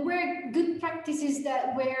 There were good practices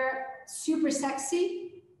that were super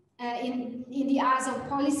sexy in the eyes of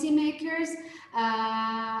policymakers,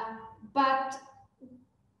 but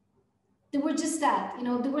there were just that,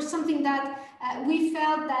 there was something that we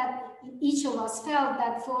felt that each of us felt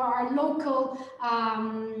that for our local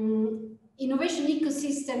innovation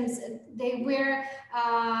ecosystems, they were,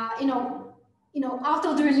 out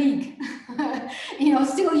of their league,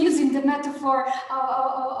 still using the metaphor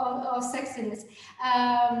of sexiness.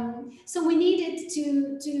 So we needed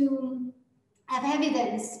to have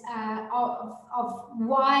evidence of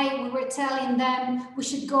why we were telling them we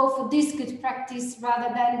should go for this good practice rather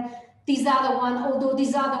than this other one, although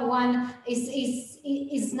this other one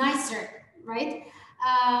is nicer, right?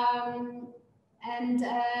 And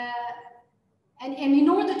in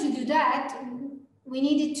order to do that, we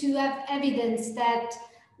needed to have evidence that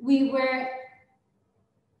we were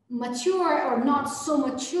mature or not so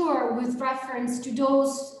mature with reference to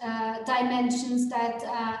those dimensions that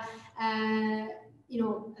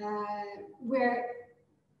were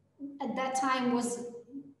at that time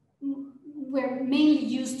were mainly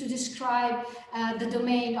used to describe the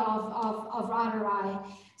domain of RRI.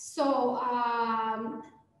 So I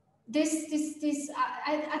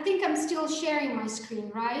think I'm still sharing my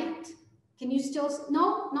screen, right? Can you still,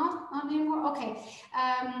 not anymore? Okay.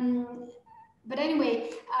 But anyway,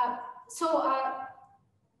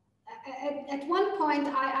 at one point,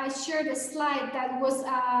 I shared a slide that was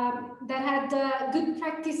that had good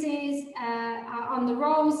practices on the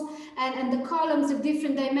rows and the columns of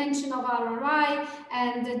different dimension of RRI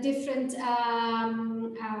and the different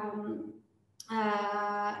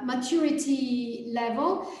maturity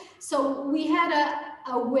level. So we had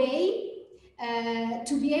a way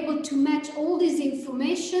to be able to match all this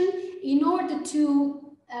information in order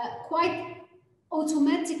to quite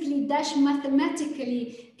automatically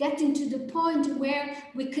mathematically getting to the point where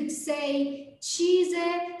we could say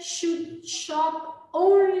CISE should shop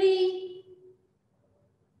only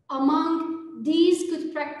among these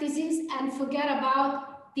good practices and forget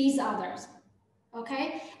about these others.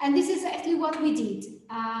 Okay, and this is actually what we did.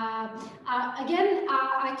 Again,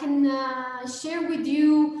 I can share with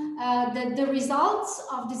you the results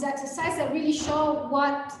of this exercise that really show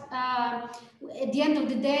what, at the end of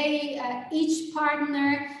the day, each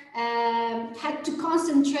partner had to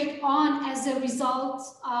concentrate on as a result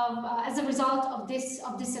of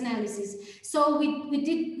this analysis. So we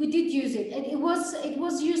did use it. It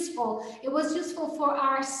was useful. It was useful for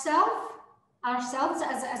ourselves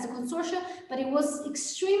as a consortium, but it was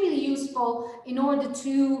extremely useful in order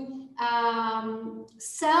to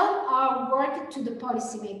sell our work to the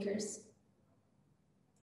policymakers.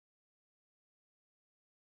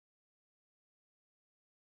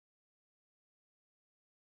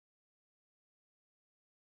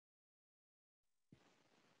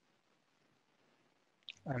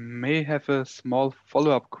 I may have a small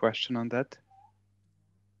follow-up question on that.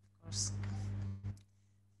 Of course.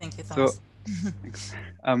 Thank you, Thomas. So, thanks.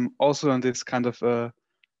 Also on this kind of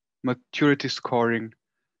maturity scoring,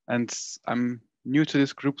 and I'm new to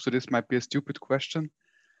this group, so this might be a stupid question.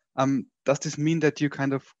 Does this mean that you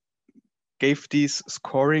kind of gave these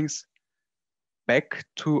scorings back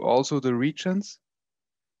to also the regions?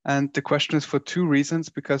 And the question is for two reasons,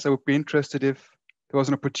 because I would be interested if there was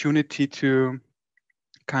an opportunity to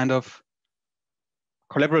kind of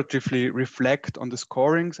collaboratively reflect on the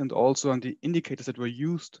scorings and also on the indicators that were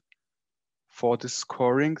used for the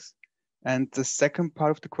scorings. And the second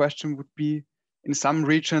part of the question would be, in some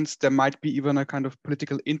regions, there might be even a kind of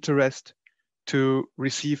political interest to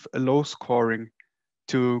receive a low scoring,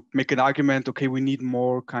 to make an argument, okay, we need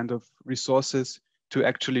more kind of resources to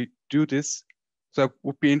actually do this. So I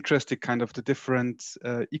would be interested kind of the different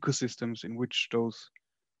ecosystems in which those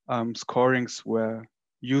scorings were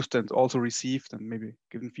used and also received and maybe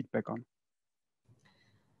given feedback on.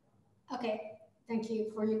 Okay, thank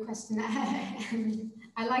you for your question.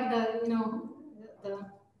 I like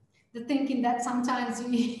the thinking that sometimes you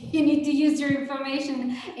need to use your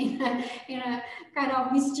information in a kind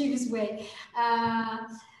of mischievous way,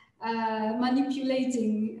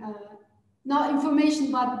 manipulating not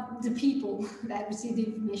information but the people that receive the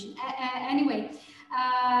information. Anyway,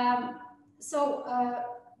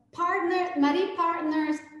 Marie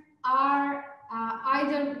partners are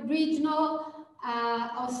either regional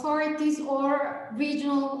authorities or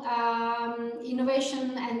regional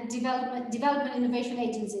innovation and development innovation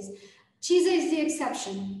agencies. CISE is the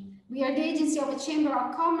exception. We are the agency of a chamber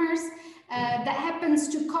of commerce that happens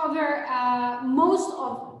to cover most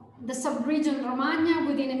of the sub-region Romagna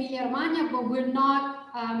within Emilia-Romagna, but we're not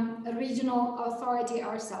a regional authority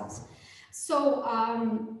ourselves. So,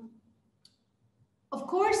 of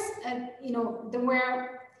course, there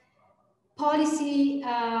were policy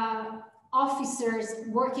officers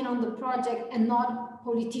working on the project and not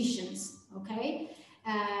politicians, okay?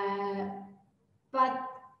 But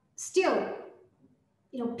still,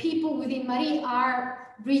 people within Marie are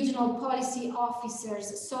regional policy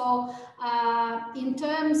officers. So in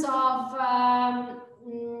terms of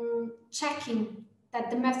checking that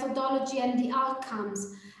the methodology and the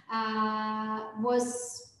outcomes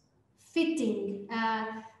was fitting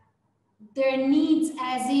their needs,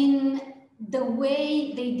 as in the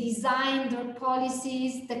way they design their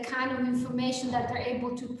policies, the kind of information that they're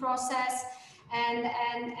able to process,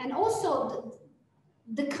 and also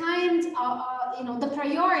the kind of the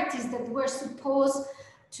priorities that we're supposed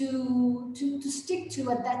to stick to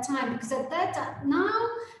at that time, because at that time, now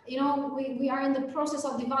we are in the process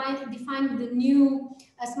of defining the new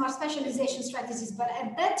smart specialization strategies, but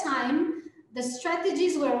at that time the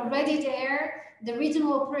strategies were already there, the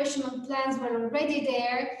regional operational plans were already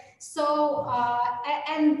there. So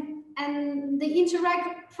and the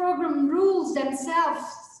Interreg program rules themselves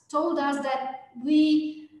told us that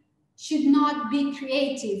we should not be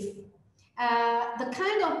creative. The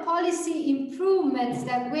kind of policy improvements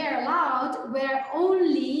that were allowed were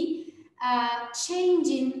only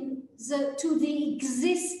changing to the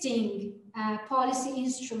existing policy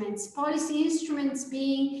instruments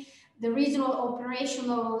being the regional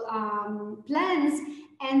operational plans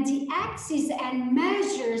and the axes and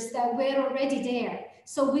measures that were already there.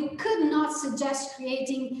 So we could not suggest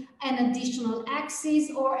creating an additional axis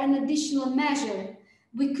or an additional measure.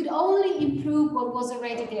 We could only improve what was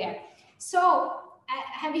already there. So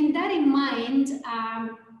having that in mind,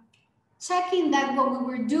 checking that what we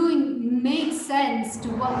were doing made sense sense to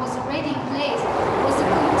what was already in place was a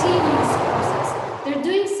continuous process. They're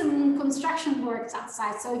doing some construction works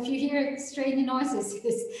outside, so if you hear strange noises,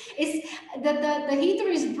 it's the heater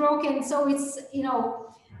is broken, so it's, you know,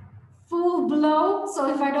 full blow. So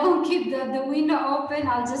if I don't keep the window open,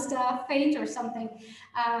 I'll just faint or something.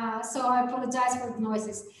 So I apologize for the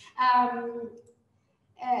noises.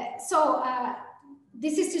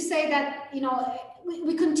 This is to say that, you know,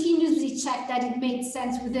 we continuously check that it made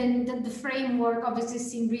sense within the framework of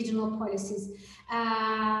existing regional policies.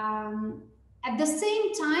 At the same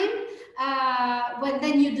time, when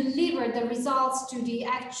then you deliver the results to the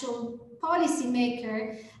actual policymaker,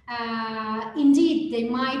 indeed they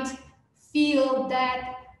might feel that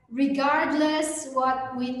regardless what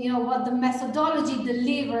the methodology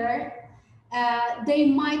deliver, they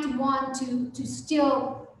might want to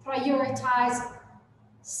still prioritize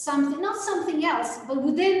something, not something else, but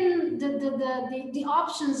within the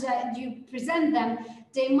options that you present them,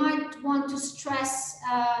 they might want to stress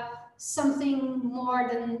something more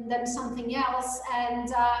than something else, and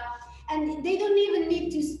they don't even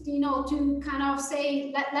need to, you know, to kind of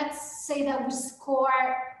say, let's say that we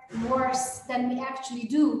score worse than we actually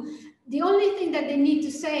do. The only thing that they need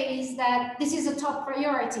to say is that this is a top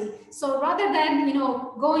priority. So rather than, you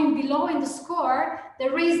know, going below in the score, they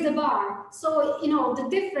raise the bar. So, you know, the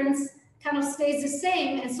difference kind of stays the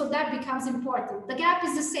same, and so that becomes important. The gap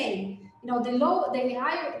is the same. You know, they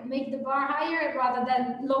higher, make the bar higher rather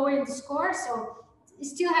than lowering the score. So you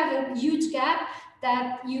still have a huge gap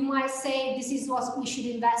that you might say this is what we should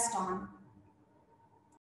invest on.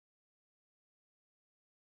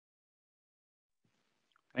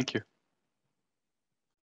 Thank you.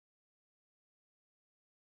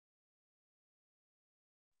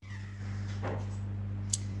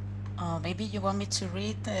 Maybe you want me to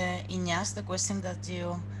read, Iñaz, the question that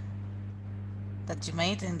you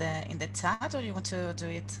made in the chat, or you want to do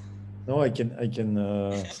it? No, I can.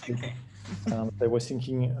 I was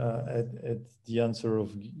thinking at the answer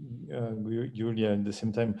of Giulia at the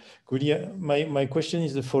same time. Giulia, my question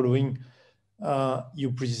is the following.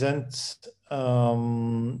 You present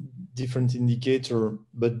different indicator,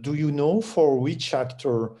 but do you know for which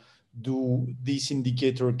actor do this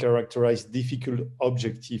indicator characterize difficult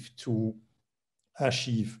objective to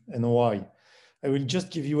achieve and why? I will just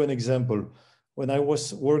give you an example. When I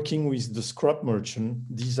was working with the scrap merchant,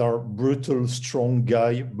 these are brutal, strong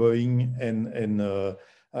guy buying and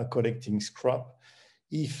collecting scrap.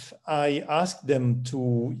 If I asked them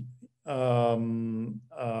to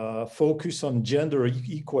focus on gender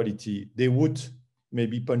equality, they would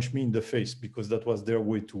maybe punch me in the face because that was their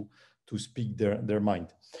way to speak their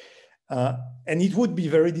mind. And it would be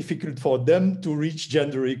very difficult for them to reach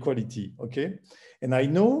gender equality, okay? And I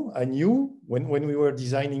knew when we were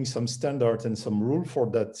designing some standards and some rule for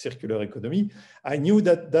that circular economy, I knew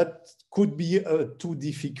that could be a too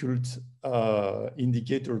difficult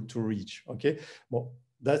indicator to reach, okay? Well,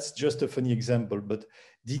 that's just a funny example, but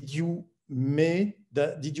did you make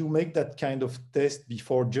that kind of test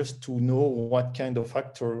before just to know what kind of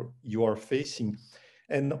actor you are facing?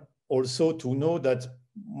 And also to know that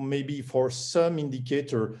maybe for some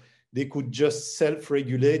indicator, they could just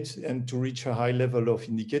self-regulate and to reach a high level of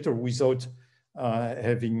indicator without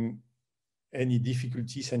having any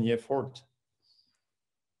difficulties, any effort.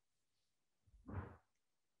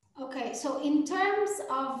 Okay, so in terms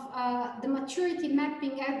of the maturity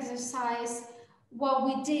mapping exercise, what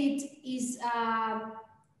we did is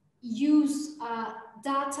use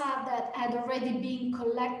data that had already been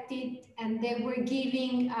collected, and they were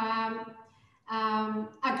giving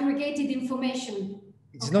aggregated information.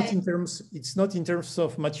 It's not in terms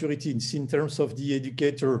of maturity. It's in terms of the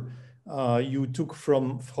educator you took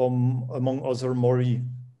from among other Mori.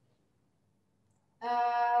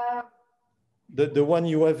 The one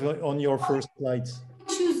you have on your first slides.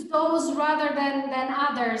 Choose those rather than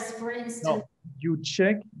others, for instance. No, you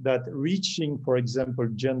check that reaching, for example,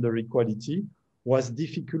 gender equality was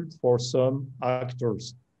difficult for some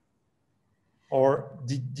actors. Or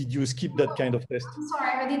did you skip that kind of test? I'm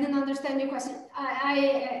sorry, I didn't understand your question.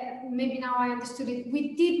 Maybe now I understood it.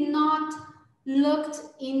 We did not look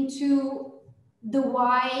into the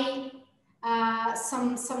why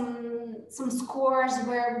some scores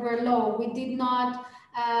were low. We did not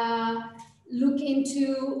look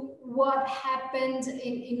into what happened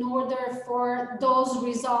in order for those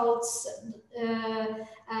results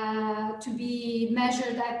to be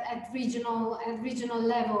measured at regional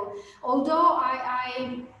level. Although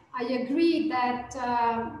I agree that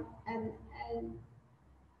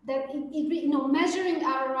measuring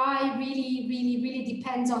RRI really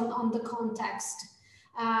depends on the context.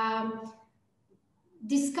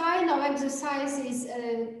 this kind of exercises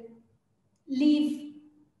leave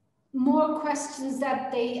more questions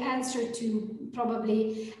that they answer to,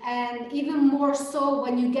 probably, and even more so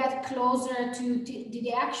when you get closer to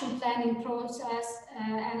the action planning process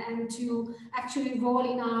and to actually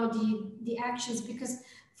rolling out the actions. Because,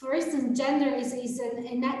 for instance, gender is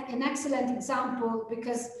an excellent example,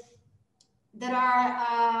 because there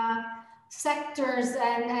are sectors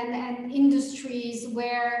and industries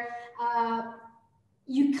where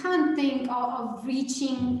you can't think of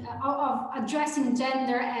reaching, of addressing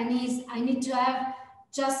gender, and I need to have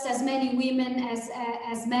just as many women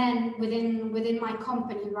as men within my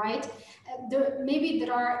company, right? Maybe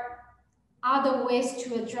there are other ways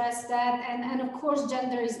to address that, and of course,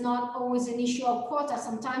 gender is not always an issue of quota.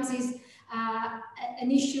 Sometimes it's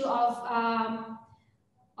an issue of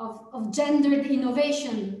gendered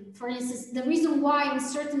innovation. For instance, the reason why in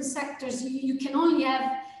certain sectors you can only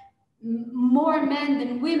have more men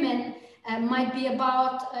than women might be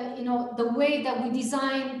about the way that we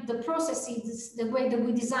design the processes, the way that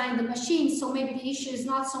we design the machines. So maybe the issue is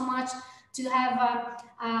not so much to have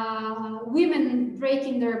women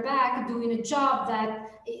breaking their back doing a job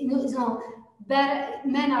that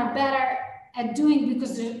men are better at doing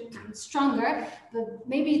because they're stronger, but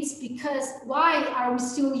maybe it's because why are we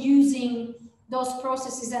still using those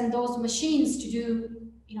processes and those machines to do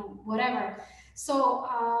whatever. So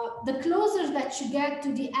the closer that you get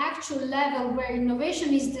to the actual level where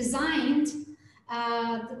innovation is designed,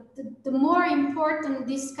 the more important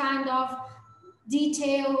this kind of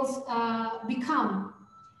details become.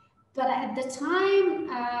 But at the time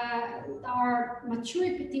our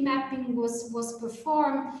maturity mapping was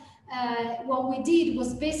performed, what we did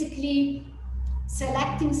was basically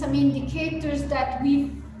selecting some indicators that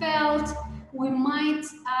we felt we might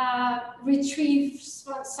retrieve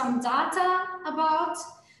some data about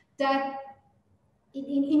that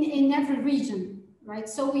in every region, right?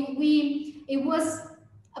 So it was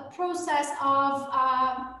a process of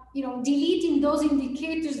deleting those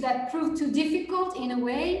indicators that proved too difficult in a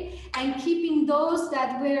way, and keeping those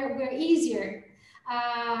that were easier.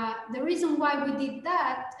 The reason why we did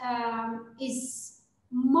that is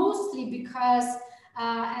mostly because,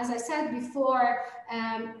 as I said before,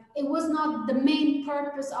 it was not the main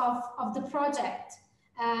purpose of the project.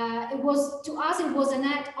 It was, to us, it was an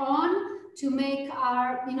add-on to make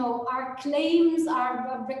our claims,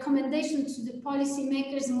 our recommendations to the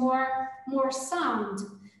policymakers more sound.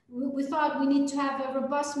 We thought we need to have a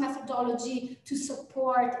robust methodology to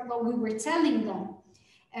support what we were telling them.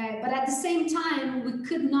 But at the same time, we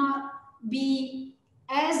could not be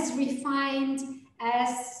as refined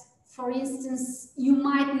as, for instance, you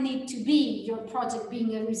might need to be, your project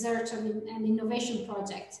being a research and innovation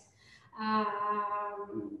project.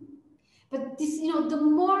 But this, the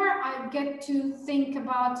more I get to think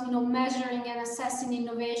about, measuring and assessing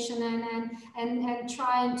innovation and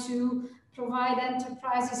trying to provide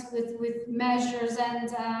enterprises with measures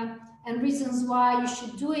and reasons why you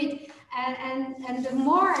should do it, and the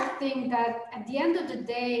more I think that at the end of the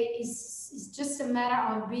day is just a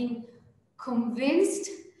matter of being convinced.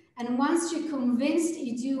 And once you're convinced,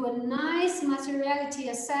 you do a nice materiality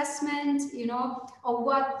assessment, of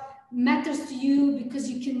what matters to you, because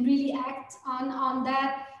you can really act on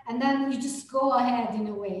that, and then you just go ahead in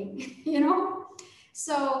a way,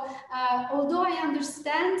 So although I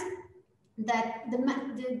understand that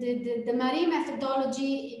the Marie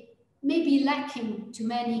methodology may be lacking to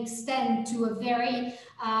many extent to a very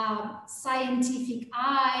scientific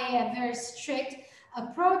eye, a very strict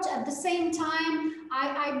approach, at the same time,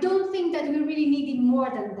 I don't think that we really needed more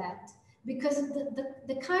than that, because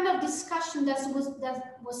the kind of discussion that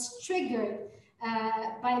was triggered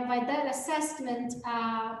by that assessment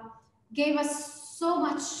gave us so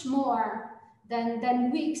much more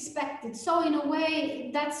than we expected. So in a way,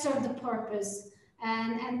 that served the purpose,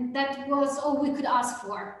 and that was all we could ask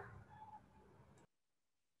for.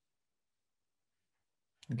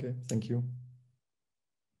 Okay, thank you.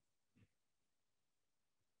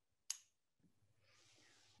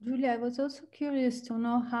 Giulia, I was also curious to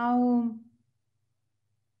know how,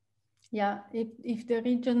 if the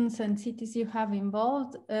regions and cities you have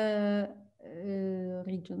involved,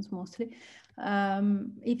 regions mostly,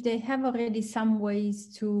 if they have already some ways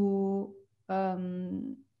to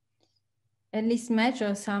at least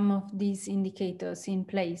measure some of these indicators in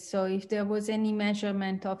place. So if there was any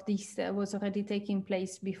measurement of this that was already taking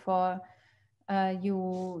place before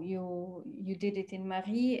you did it in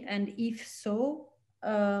Marie, and if so,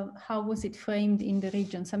 how was it framed in the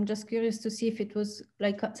regions? I'm just curious to see if it was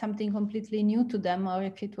like something completely new to them, or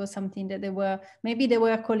if it was something that maybe they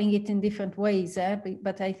were calling it in different ways,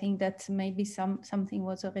 but I think that maybe something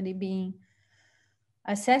was already being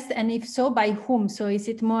assessed, and if so, by whom? So is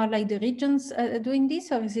it more like the regions doing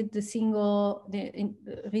this, or is it the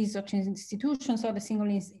research institutions, or the single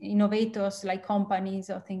innovators like companies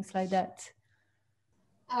or things like that?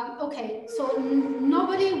 Okay, so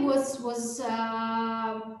nobody was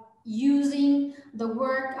using the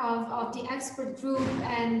work of the expert group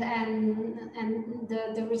and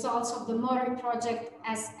the results of the Mori project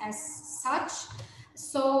as such.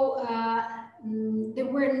 So there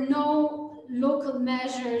were no local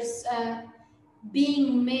measures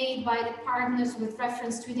being made by the partners with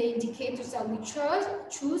reference to the indicators that we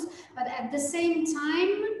choose, but at the same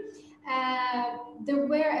time, there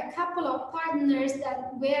were a couple of partners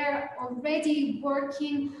that were already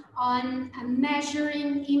working on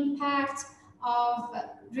measuring impact of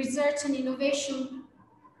research and innovation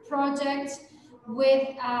projects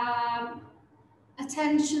with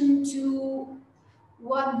attention to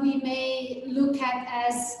what we may look at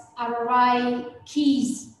as RRI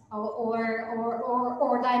keys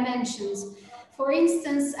or dimensions. For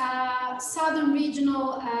instance, Southern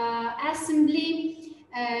Regional Assembly,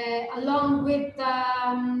 along with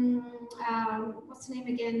what's the name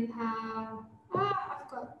again? I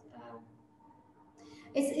forgot.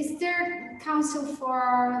 It's their Council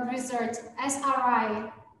for Research,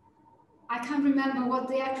 SRI. I can't remember what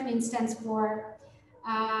the acronym stands for.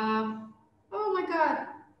 Oh my God.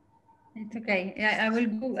 It's okay. Yeah,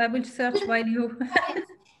 I will search while you.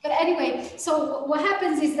 But anyway, so what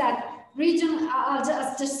happens is that I'll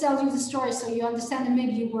just tell you the story so you understand, and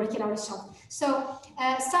maybe you work it out yourself. So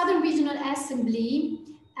Southern Regional Assembly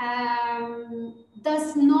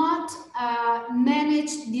does not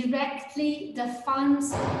manage directly the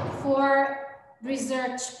funds for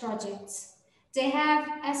research projects. They have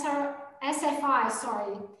SFI,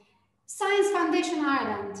 Science Foundation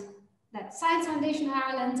Ireland. That Science Foundation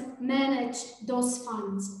Ireland managed those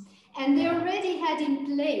funds. And they already had in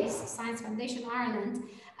place, Science Foundation Ireland,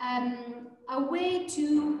 a way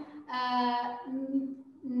to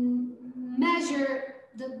measure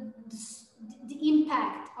the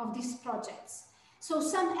impact of these projects. So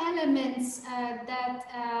some elements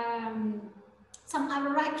some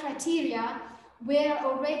RRI criteria were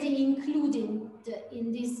already included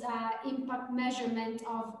in this impact measurement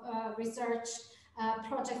of research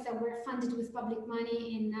projects that were funded with public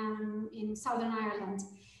money in Southern Ireland.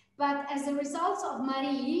 But as a result of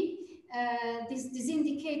Marie, these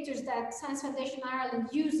indicators that Science Foundation Ireland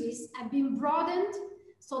uses have been broadened,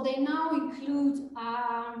 so they now include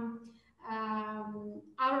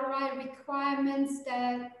RRI requirements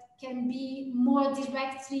that can be more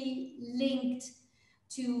directly linked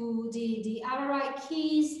to the RRI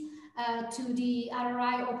keys, to the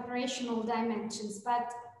RRI operational dimensions.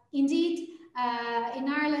 But indeed, in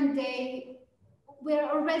Ireland, they were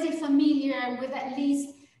already familiar with at least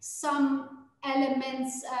some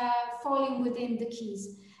elements falling within the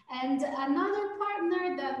keys. And another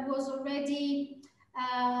partner that was already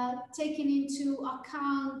taken into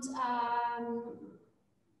account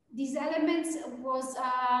these elements was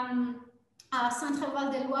Centre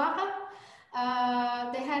Val de Loire.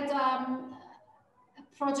 They had a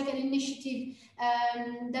project and initiative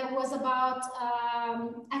that was about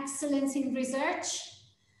excellence in research.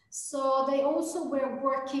 So they also were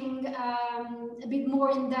working a bit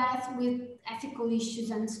more in depth with ethical issues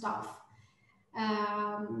and stuff.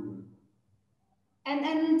 And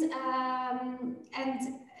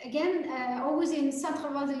again, always in Centre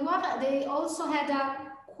Val de Loire, they also had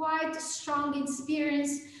a quite strong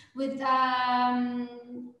experience with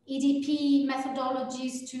EDP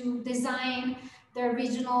methodologies to design their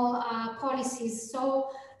regional policies.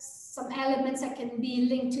 So some elements that can be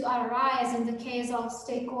linked to RRI, as in the case of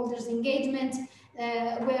stakeholders engagement,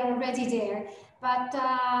 were already there. But,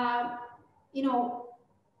 you know,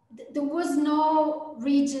 there was no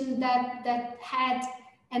region that had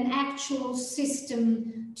an actual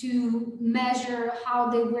system to measure how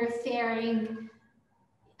they were faring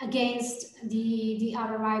against the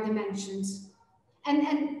RRI dimensions. And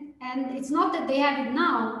it's not that they have it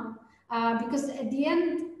now, because at the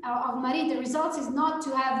end of Marie, the results is not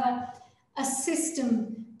to have a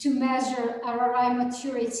system to measure RRI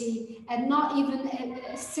maturity, and not even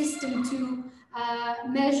a system to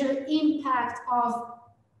measure impact of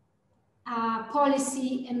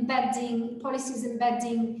policies embedding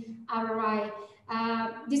RRI.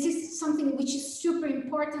 This is something which is super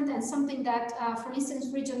important, and something that, for instance,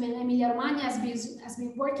 Region Emilia-Romagna has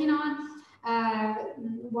been working on,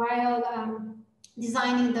 while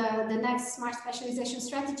designing the next smart specialization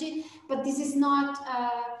strategy, but this is not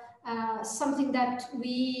something that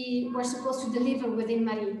we were supposed to deliver within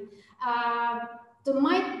MARI. There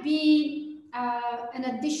might be an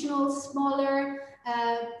additional smaller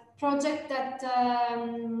project that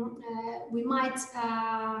we might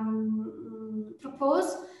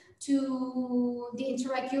propose to the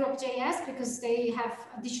Interreg Europe JS, because they have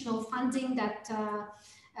additional funding that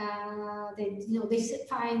they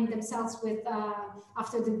find themselves with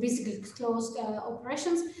after the basically closed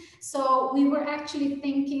operations. So we were actually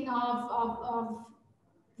thinking of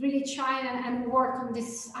really trying and work on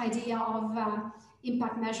this idea of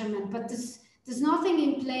impact measurement, but there's nothing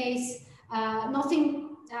in place,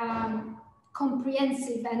 nothing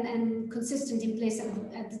comprehensive and consistent in place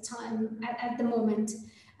at the time, at the moment,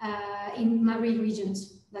 in MARI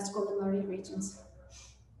regions. Let's call them MARI regions.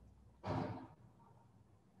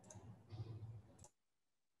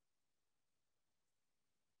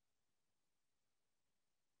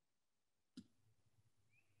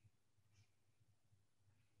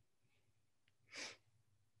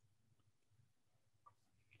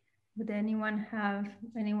 Would anyone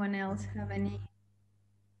else have any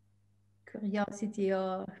curiosity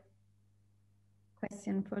or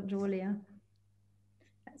question for Giulia?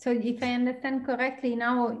 So if I understand correctly,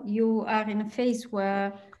 now you are in a phase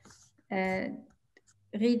where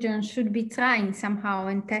regions should be trying somehow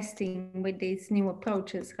and testing with these new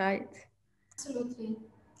approaches, right? Absolutely.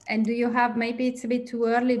 And do you have, maybe it's a bit too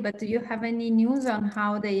early, but do you have any news on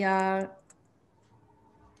how they are?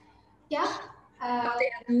 Yeah. How they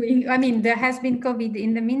are doing? I mean, there has been COVID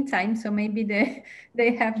in the meantime, so maybe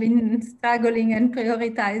they have been struggling and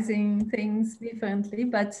prioritizing things differently.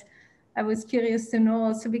 But I was curious to know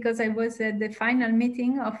also, because I was at the final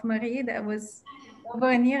meeting of MARI that was over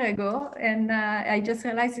a year ago, and I just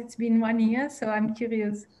realized it's been 1 year. So I'm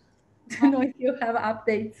curious to know if you have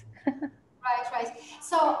updates. Right.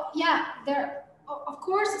 So yeah, of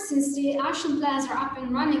course, since the action plans are up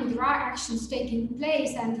and running, there are actions taking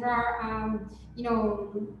place, and there are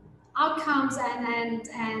outcomes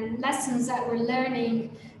and lessons that we're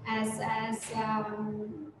learning as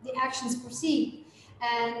the actions proceed.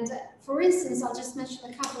 And for instance, I'll just mention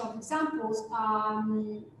a couple of examples.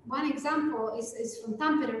 One example is from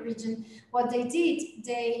Tampere region. What they did,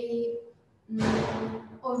 they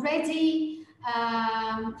already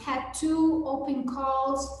had 2 open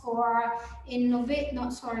calls for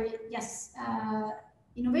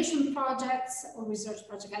innovation projects or research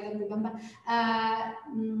project, I don't remember,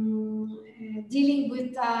 dealing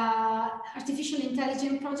with artificial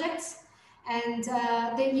intelligence projects. And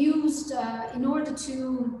they used, in order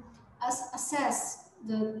to assess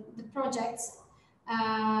the projects,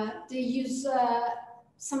 they use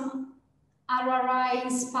some RRI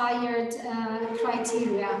inspired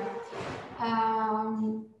criteria.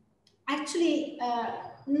 Actually,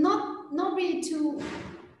 not really to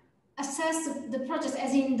assess the project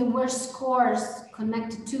as in the worst scores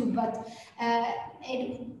connected to, but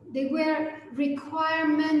they were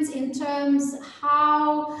requirements in terms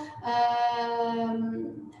how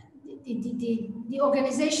the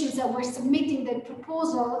organizations that were submitting the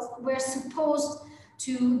proposals were supposed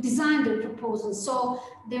to design their proposals. So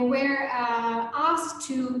they were asked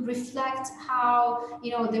to reflect how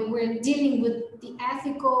they were dealing with the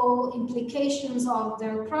ethical implications of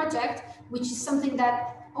their project, which is something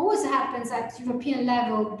that always happens at European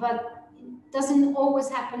level, but it doesn't always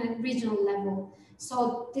happen at regional level.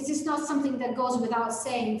 So this is not something that goes without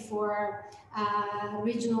saying for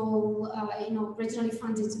regionally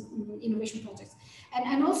funded innovation projects.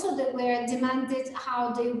 And also they were demanded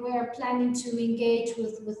how they were planning to engage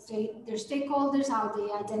with their stakeholders, how they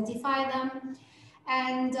identify them.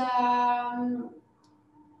 And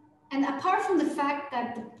apart from the fact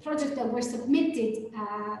that the projects that were submitted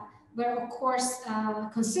were of course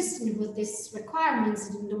consistent with these requirements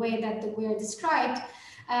in the way that they were described,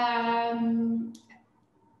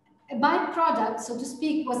 a byproduct, so to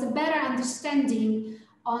speak, was a better understanding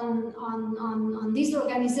on these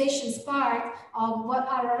organizations' part of what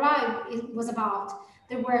RRI was about.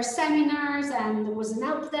 There were seminars and there was an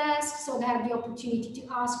help desk, so they had the opportunity to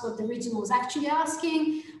ask what the region was actually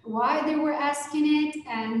asking, why they were asking it,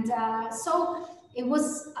 and so it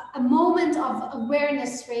was a moment of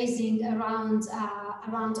awareness raising around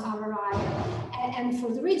RRI. And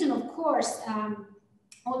for the region, of course,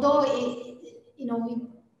 although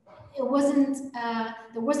it wasn't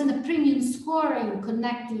there wasn't a premium scoring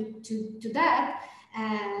connected to that.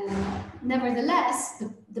 Nevertheless,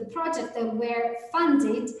 the projects that were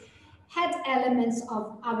funded had elements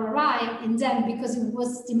of RRI in them because it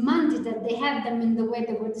was demanded that they had them in the way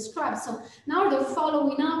they were described. So now they're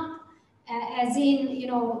following up as in, you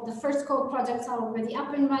know, the first core projects are already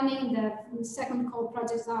up and running, the second core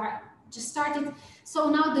projects are just started. So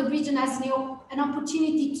now the region has an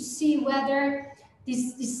opportunity to see whether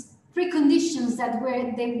these preconditions that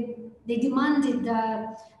were they demanded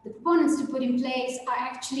the proponents to put in place are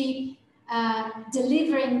actually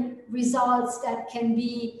delivering results that can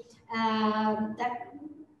be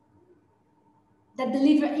that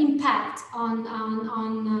deliver impact on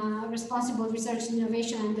responsible research and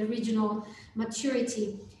innovation and the regional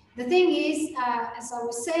maturity. The thing is, as I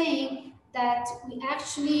was saying, that we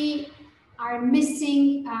actually are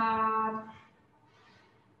missing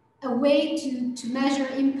a way to measure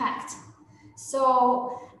impact.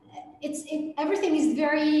 So everything is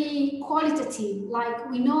very qualitative. Like,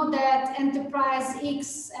 we know that enterprise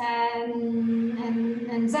X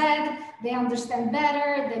and Z, they understand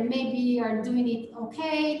better, they maybe are doing it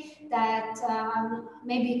okay, that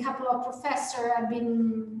maybe a couple of professors have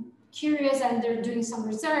been curious and they're doing some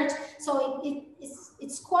research. So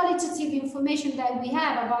it's qualitative information that we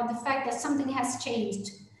have about the fact that something has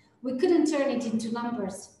changed. We couldn't turn it into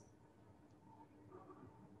numbers.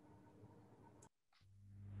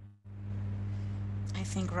 I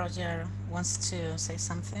think Roger wants to say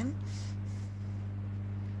something.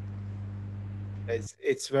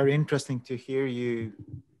 It's very interesting to hear you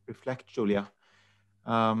reflect, Giulia.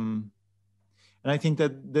 And I think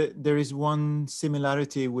that there is one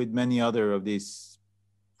similarity with many other of these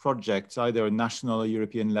projects, either national or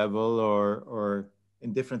European level or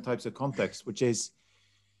in different types of contexts, which is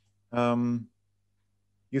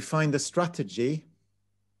you find a strategy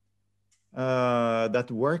that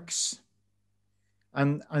works,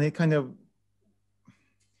 and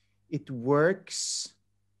it works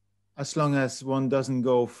as long as one doesn't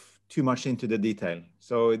go too much into the detail.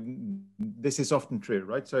 So this is often true,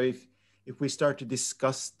 right? So if we start to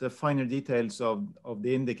discuss the finer details of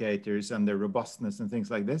the indicators and their robustness and things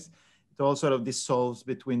like this, it all sort of dissolves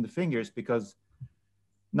between the fingers because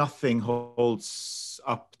nothing holds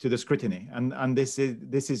up to the scrutiny. And this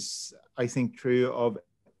is, I think, true of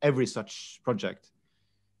every such project.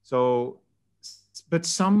 So, but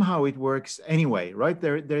somehow it works anyway, right?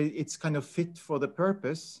 It's kind of fit for the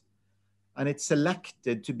purpose, and it's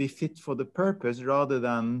selected to be fit for the purpose rather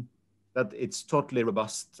than that it's totally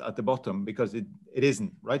robust at the bottom, because it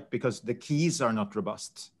isn't, right? Because the keys are not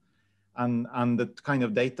robust. And the kind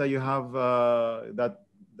of data you have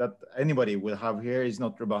that anybody will have here is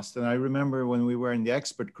not robust. And I remember when we were in the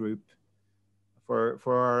expert group for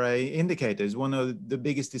our indicators, one of the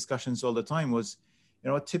biggest discussions all the time was, you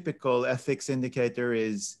know, a typical ethics indicator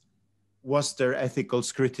is, was there ethical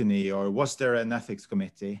scrutiny or was there an ethics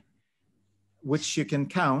committee? Which you can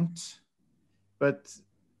count, but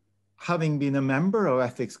having been a member of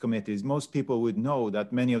ethics committees, most people would know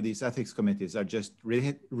that many of these ethics committees are just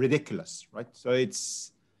ridiculous, right? So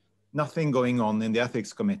it's nothing going on in the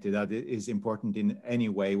ethics committee that is important in any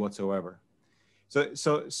way whatsoever.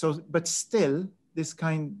 But still,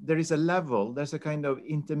 there is a level, there's a kind of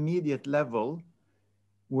intermediate level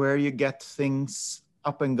where you get things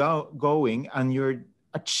up and going and you're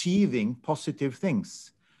achieving positive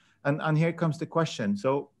things. And here comes the question.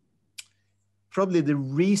 So probably the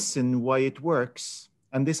reason why it works,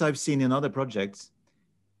 and this I've seen in other projects,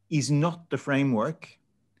 is not the framework.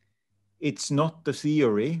 It's not the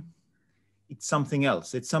theory. It's something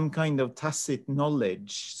else. It's some kind of tacit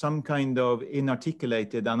knowledge, some kind of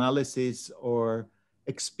inarticulated analysis or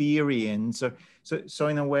experience. So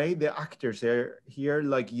in a way, the actors here,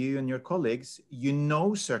 like you and your colleagues, you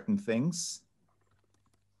know certain things,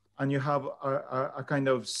 and you have a kind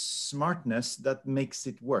of smartness that makes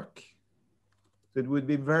it work. So it would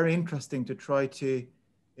be very interesting to try to,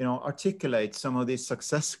 you know, articulate some of these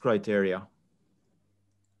success criteria.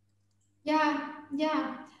 Yeah,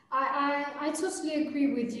 I totally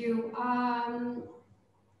agree with you.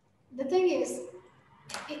 The thing is,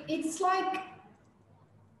 it's like,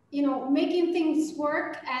 you know, making things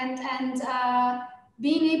work and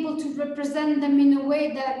being able to represent them in a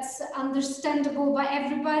way that's understandable by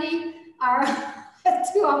everybody are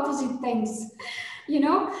two opposite things, you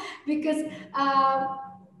know, because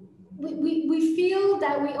we feel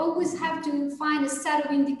that we always have to find a set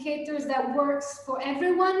of indicators that works for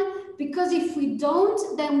everyone, because if we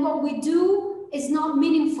don't, then what we do is not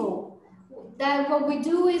meaningful. That what we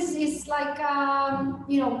do is like,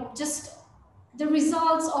 you know, just the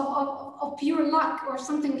results of pure luck or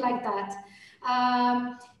something like that.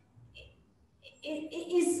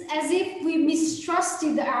 It is as if we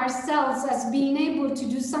mistrusted ourselves as being able to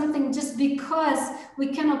do something just because we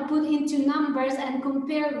cannot put into numbers and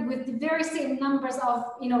compare with the very same numbers of,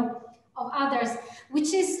 you know, of others,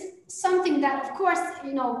 which is something that, of course,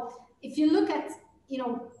 you know, if you look at, you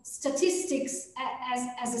know, statistics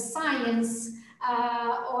as a science,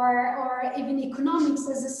 or even economics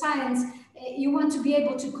as a science, you want to be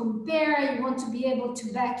able to compare, you want to be able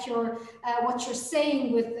to back your what you're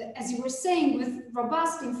saying with, as you were saying, with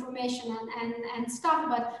robust information and stuff.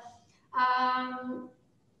 But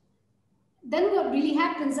then what really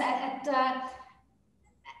happens at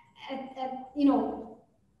you know,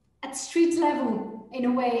 at street level in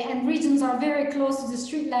a way, and regions are very close to the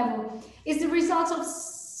street level, is the result of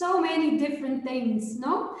so many different things,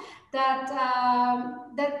 no? That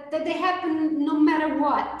that they happen no matter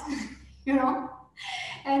what, you know,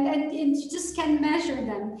 and you just can't measure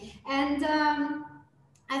them. And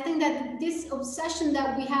I think that this obsession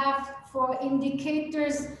that we have for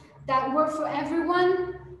indicators that work for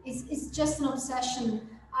everyone is just an obsession.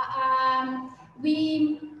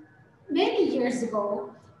 We, many years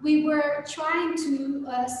ago, we were trying to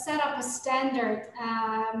set up a standard,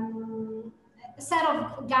 a set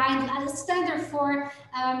of guidelines, a standard for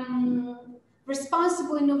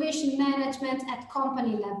responsible innovation management at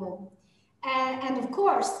company level. And of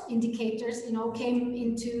course, indicators, you know, came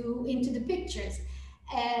into the pictures.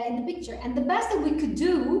 And the best that we could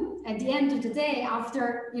do at the end of the day,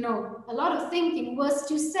 after, you know, a lot of thinking, was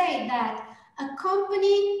to say that a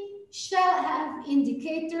company shall have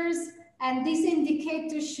indicators, and these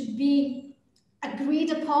indicators should be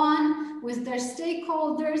agreed upon with their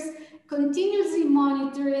stakeholders, continuously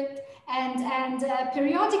monitor it, and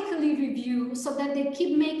periodically review, so that they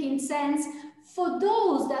keep making sense for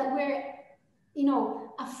those that were, you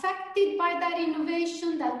know, affected by that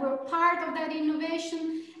innovation, that were part of that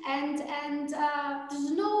innovation. And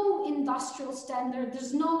there's no industrial standard,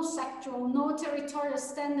 there's no sectoral, no territorial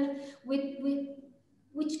standard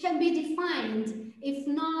which can be defined. If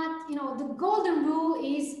not, you know, the golden rule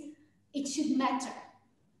is it should matter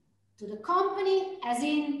to the company, as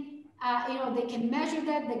in, you know, they can measure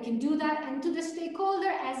that, they can do that, and to the stakeholder,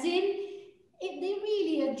 as in, if they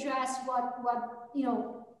really address what you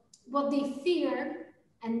know, what they fear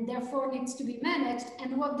and therefore needs to be managed,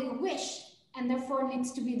 and what they wish and therefore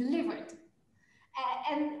needs to be delivered.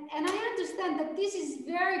 And I understand that this is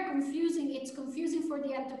very confusing. It's confusing for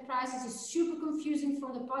the enterprises, it's super confusing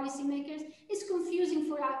for the policymakers, it's confusing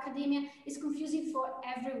for academia, it's confusing for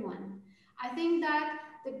everyone. I think that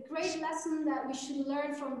the great lesson that we should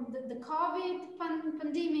learn from the COVID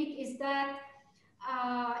pandemic is that,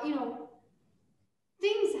 you know,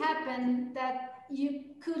 things happen that you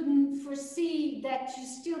couldn't foresee, that you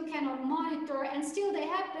still cannot monitor, and still they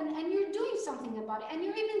happen, and you're doing something about it, and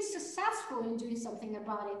you're even successful in doing something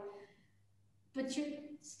about it, but you're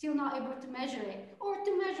still not able to measure it, or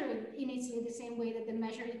to measure it in Italy the same way that they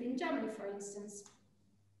measure it in Germany, for instance.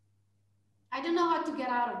 I don't know how to get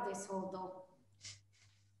out of this hole, though.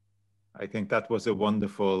 I think that was a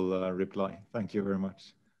wonderful reply. Thank you very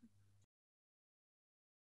much.